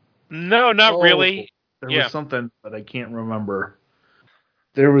 No, not really. There was something, but I can't remember.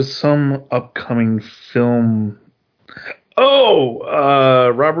 There was some upcoming film.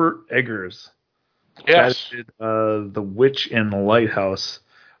 Robert Eggers. Yes. Did, The Witch in the Lighthouse.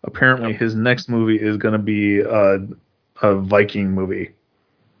 Apparently, his next movie is going to be a Viking movie.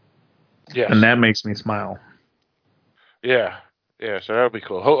 Yes. And that makes me smile. Yeah. Yeah, so that would be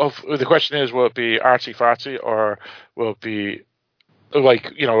cool. The question is, will it be artsy fartsy, or will it be like,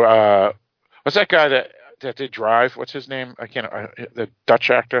 what's that guy that did Drive? What's his name? The Dutch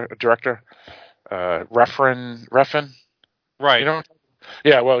director, Refn. Right.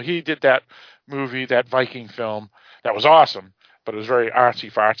 Yeah. Well, he did that movie, that Viking film, that was awesome, but it was very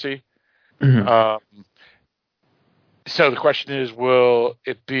artsy fartsy. Mm-hmm. So the question is, will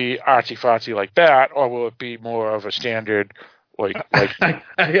it be artsy fartsy like that, or will it be more of a standard? Like I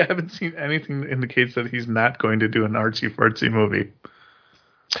haven't seen anything that indicates that he's not going to do an artsy fartsy movie.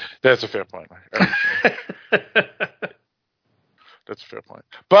 That's a fair point. That's a fair point.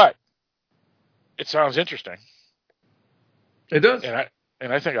 But it sounds interesting. It does.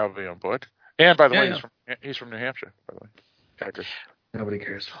 And I think I'll be on board. And by the way, he's from New Hampshire, by the way. Actors. Nobody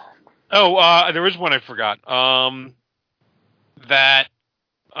cares. Oh, there is one I forgot. That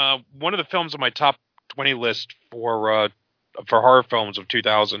one of the films on my top 20 list for horror films of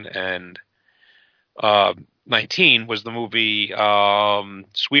 2019 was the movie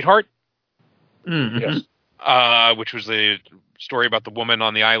Sweetheart. Mm-hmm. Yes. Which was the story about the woman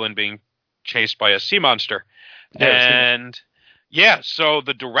on the island being chased by a sea monster. So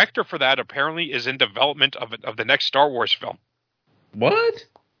the director for that apparently is in development of the next Star Wars film. What?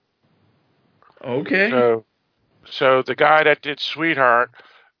 Okay. So the guy that did Sweetheart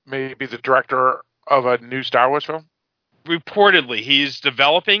may be the director of a new Star Wars film? Reportedly, he's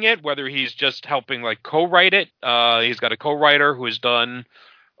developing it, whether he's just helping co-write it. He's got a co-writer who has done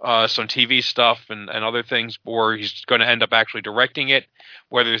some TV stuff and other things, or he's going to end up actually directing it.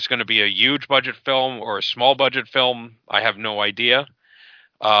 Whether it's going to be a huge budget film or a small budget film, I have no idea.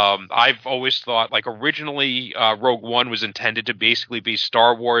 I've always thought, originally Rogue One was intended to basically be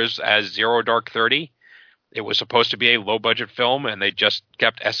Star Wars as Zero Dark 30. It was supposed to be a low budget film, and they just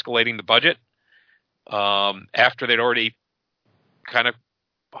kept escalating the budget. After they'd already kind of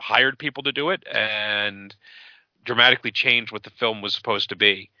hired people to do it and dramatically changed what the film was supposed to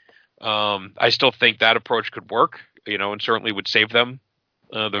be. I still think that approach could work, and certainly would save them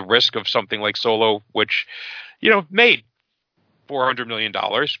the risk of something like Solo, which, made $400 million,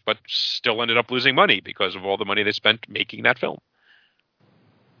 but still ended up losing money because of all the money they spent making that film.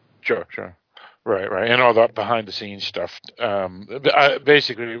 Sure. Right. And all that behind-the-scenes stuff.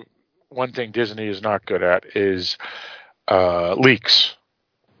 Basically, one thing Disney is not good at is leaks.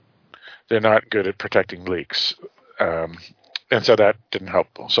 They're not good at protecting leaks. And so that didn't help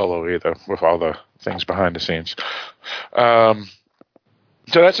Solo either with all the things behind the scenes. So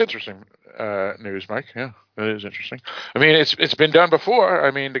that's interesting news, Mike. Yeah, that is interesting. I mean, it's been done before.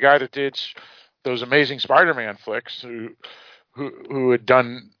 I mean, the guy that did those Amazing Spider-Man flicks who had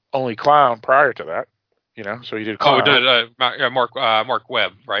done only Clown prior to that, so he did Clown. Mark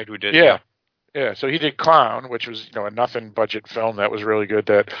Webb, right? Who did? Yeah. So he did Clown, which was a nothing budget film that was really good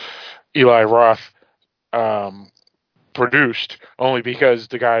that Eli Roth produced, only because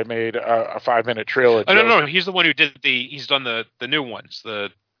the guy made a 5-minute trailer. Oh, no, he's the one who did he's done the new ones,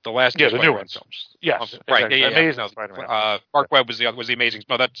 the last the new ones. Films. Yes, right. Exactly. Yeah. Amazing Spider-Man. Mark Webb was the Amazing.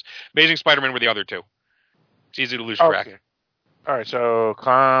 No, that's Amazing Spider-Man were the other two. It's easy to lose track. Okay. All right, so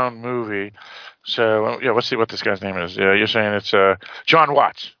Clown movie. So let's see what this guy's name is. You're saying it's John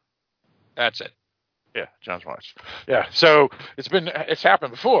Watts. That's it. Yeah, John Watts. Yeah, so it's happened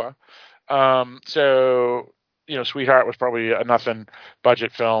before. Sweetheart was probably a nothing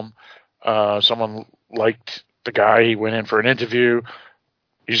budget film. Someone liked the guy. He went in for an interview.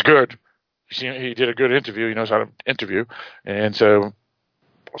 He's good. He did a good interview. He knows how to interview, and so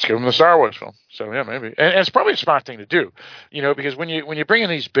let's give him the Star Wars film. So yeah, maybe, and it's probably a smart thing to do, because when you bring in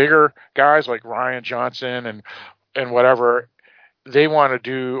these bigger guys like Rian Johnson and whatever, they want to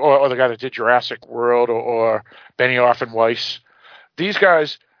do, or the guy that did Jurassic World or Benioff and Weiss, these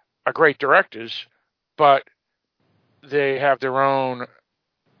guys are great directors, but they have their own,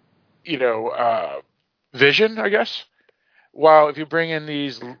 vision, I guess. While if you bring in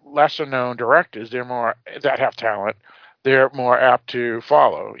these lesser known directors, that have talent, they're more apt to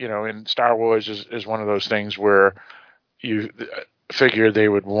follow. And Star Wars is one of those things where you figure they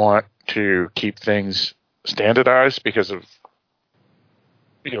would want to keep things standardized because of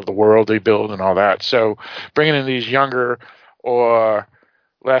the world they build and all that. So bringing in these younger or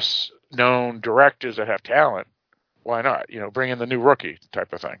less known directors that have talent, why not? Bring in the new rookie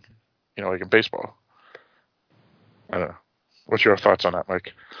type of thing, like in baseball. I don't know. What's your thoughts on that,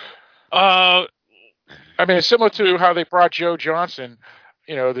 Mike? I mean, it's similar to how they brought Joe Johnson,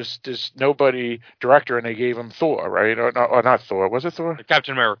 this nobody director, and they gave him Thor, right? Or not Thor. Was it Thor?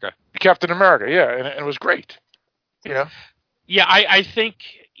 Captain America. Captain America, yeah, and it was great. Yeah, I think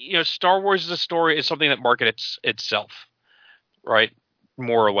Star Wars is something that markets itself, right?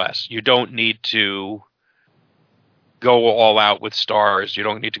 More or less. You don't need to go all out with stars. You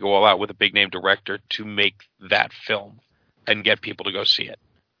don't need to go all out with a big name director to make that film and get people to go see it.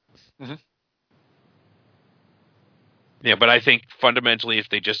 Mm-hmm. Yeah, but I think fundamentally, if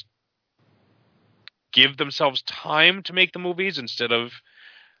they just give themselves time to make the movies instead of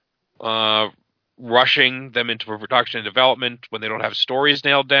rushing them into production and development when they don't have stories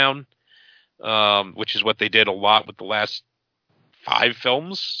nailed down, which is what they did a lot with the last 6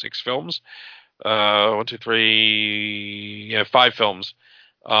 films. 5 films.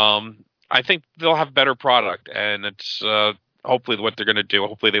 I think they'll have better product, and it's hopefully what they're going to do.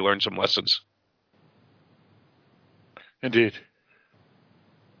 Hopefully they learn some lessons. Indeed.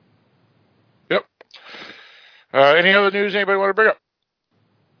 Yep. Any other news anybody want to bring up?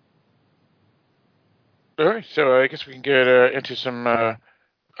 All right, so I guess we can get into some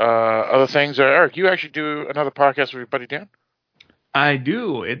other things. Eric, you actually do another podcast with your buddy Dan? I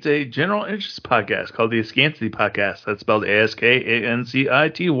do. It's a general interest podcast called the Askancity Podcast. That's spelled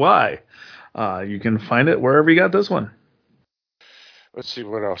ASKANCITY. You can find it wherever you got this one. Let's see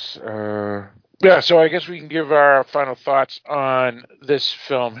what else. So I guess we can give our final thoughts on this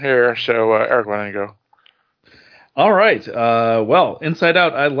film here. So, Eric, why don't you go? All right. Well, Inside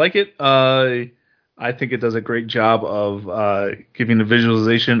Out, I like it. I think it does a great job of giving a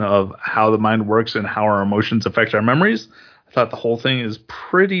visualization of how the mind works and how our emotions affect our memories. I thought the whole thing is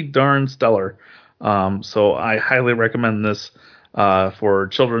pretty darn stellar. So I highly recommend this for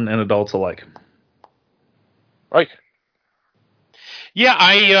children and adults alike. Right. Yeah,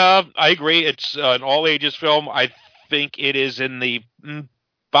 I agree. It's an all-ages film. I think it is in the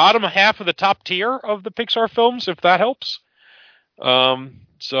bottom half of the top tier of the Pixar films, if that helps. I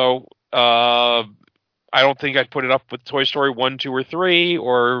don't think I'd put it up with Toy Story 1, 2, or 3,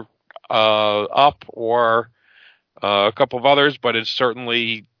 or Up, or a couple of others, but it's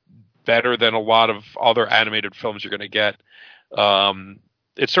certainly better than a lot of other animated films you're going to get.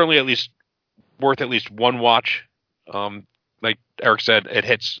 It's certainly at least worth at least one watch. Like Eric said, it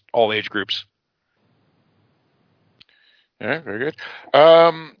hits all age groups. Yeah, very good.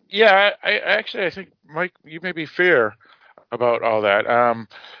 I think, Mike, you may be fair about all that,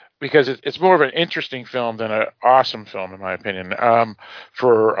 because it's more of an interesting film than an awesome film, in my opinion,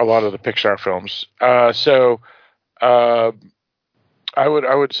 for a lot of the Pixar films. I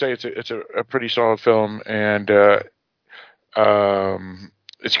would say it's a pretty solid film, and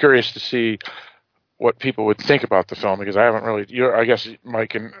it's curious to see what people would think about the film, because I haven't really. I guess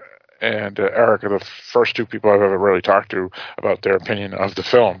Mike and Eric are the first two people I've ever really talked to about their opinion of the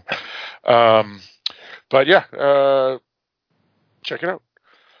film. Check it out.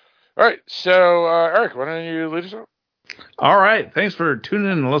 All right, so Eric, why don't you lead us out? All right, thanks for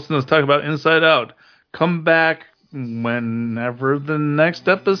tuning in and listening to us talk about Inside Out. Come back whenever the next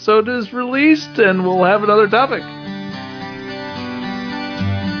episode is released, and we'll have another topic.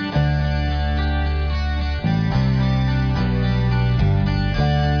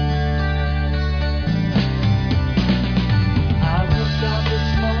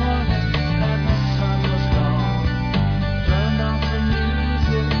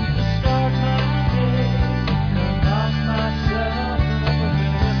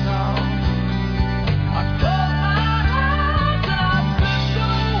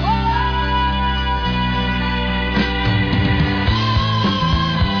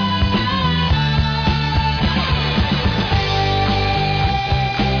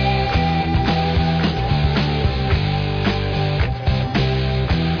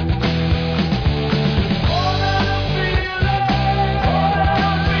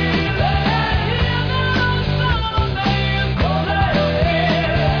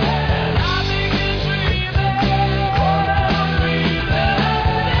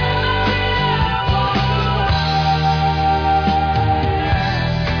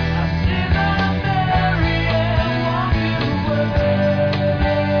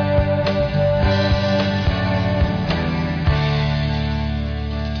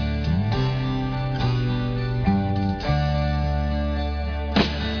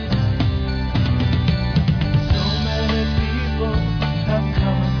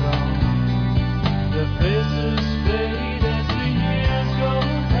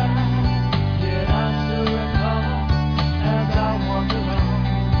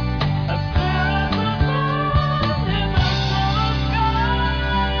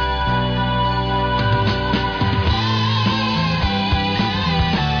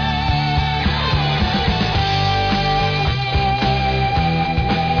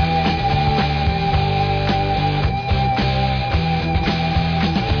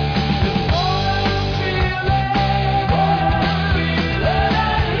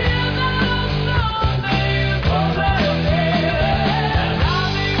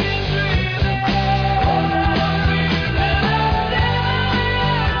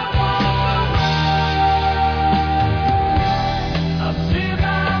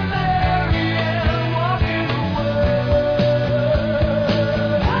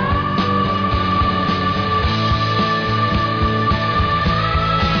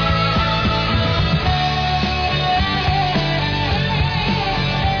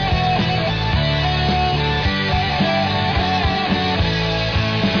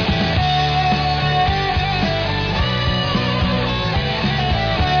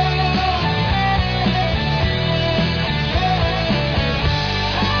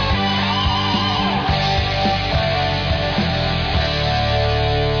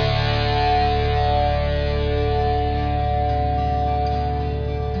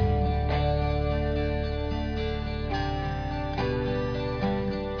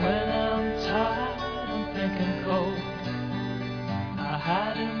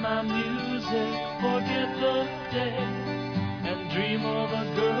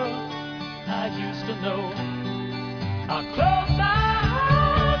 I used to know. I close my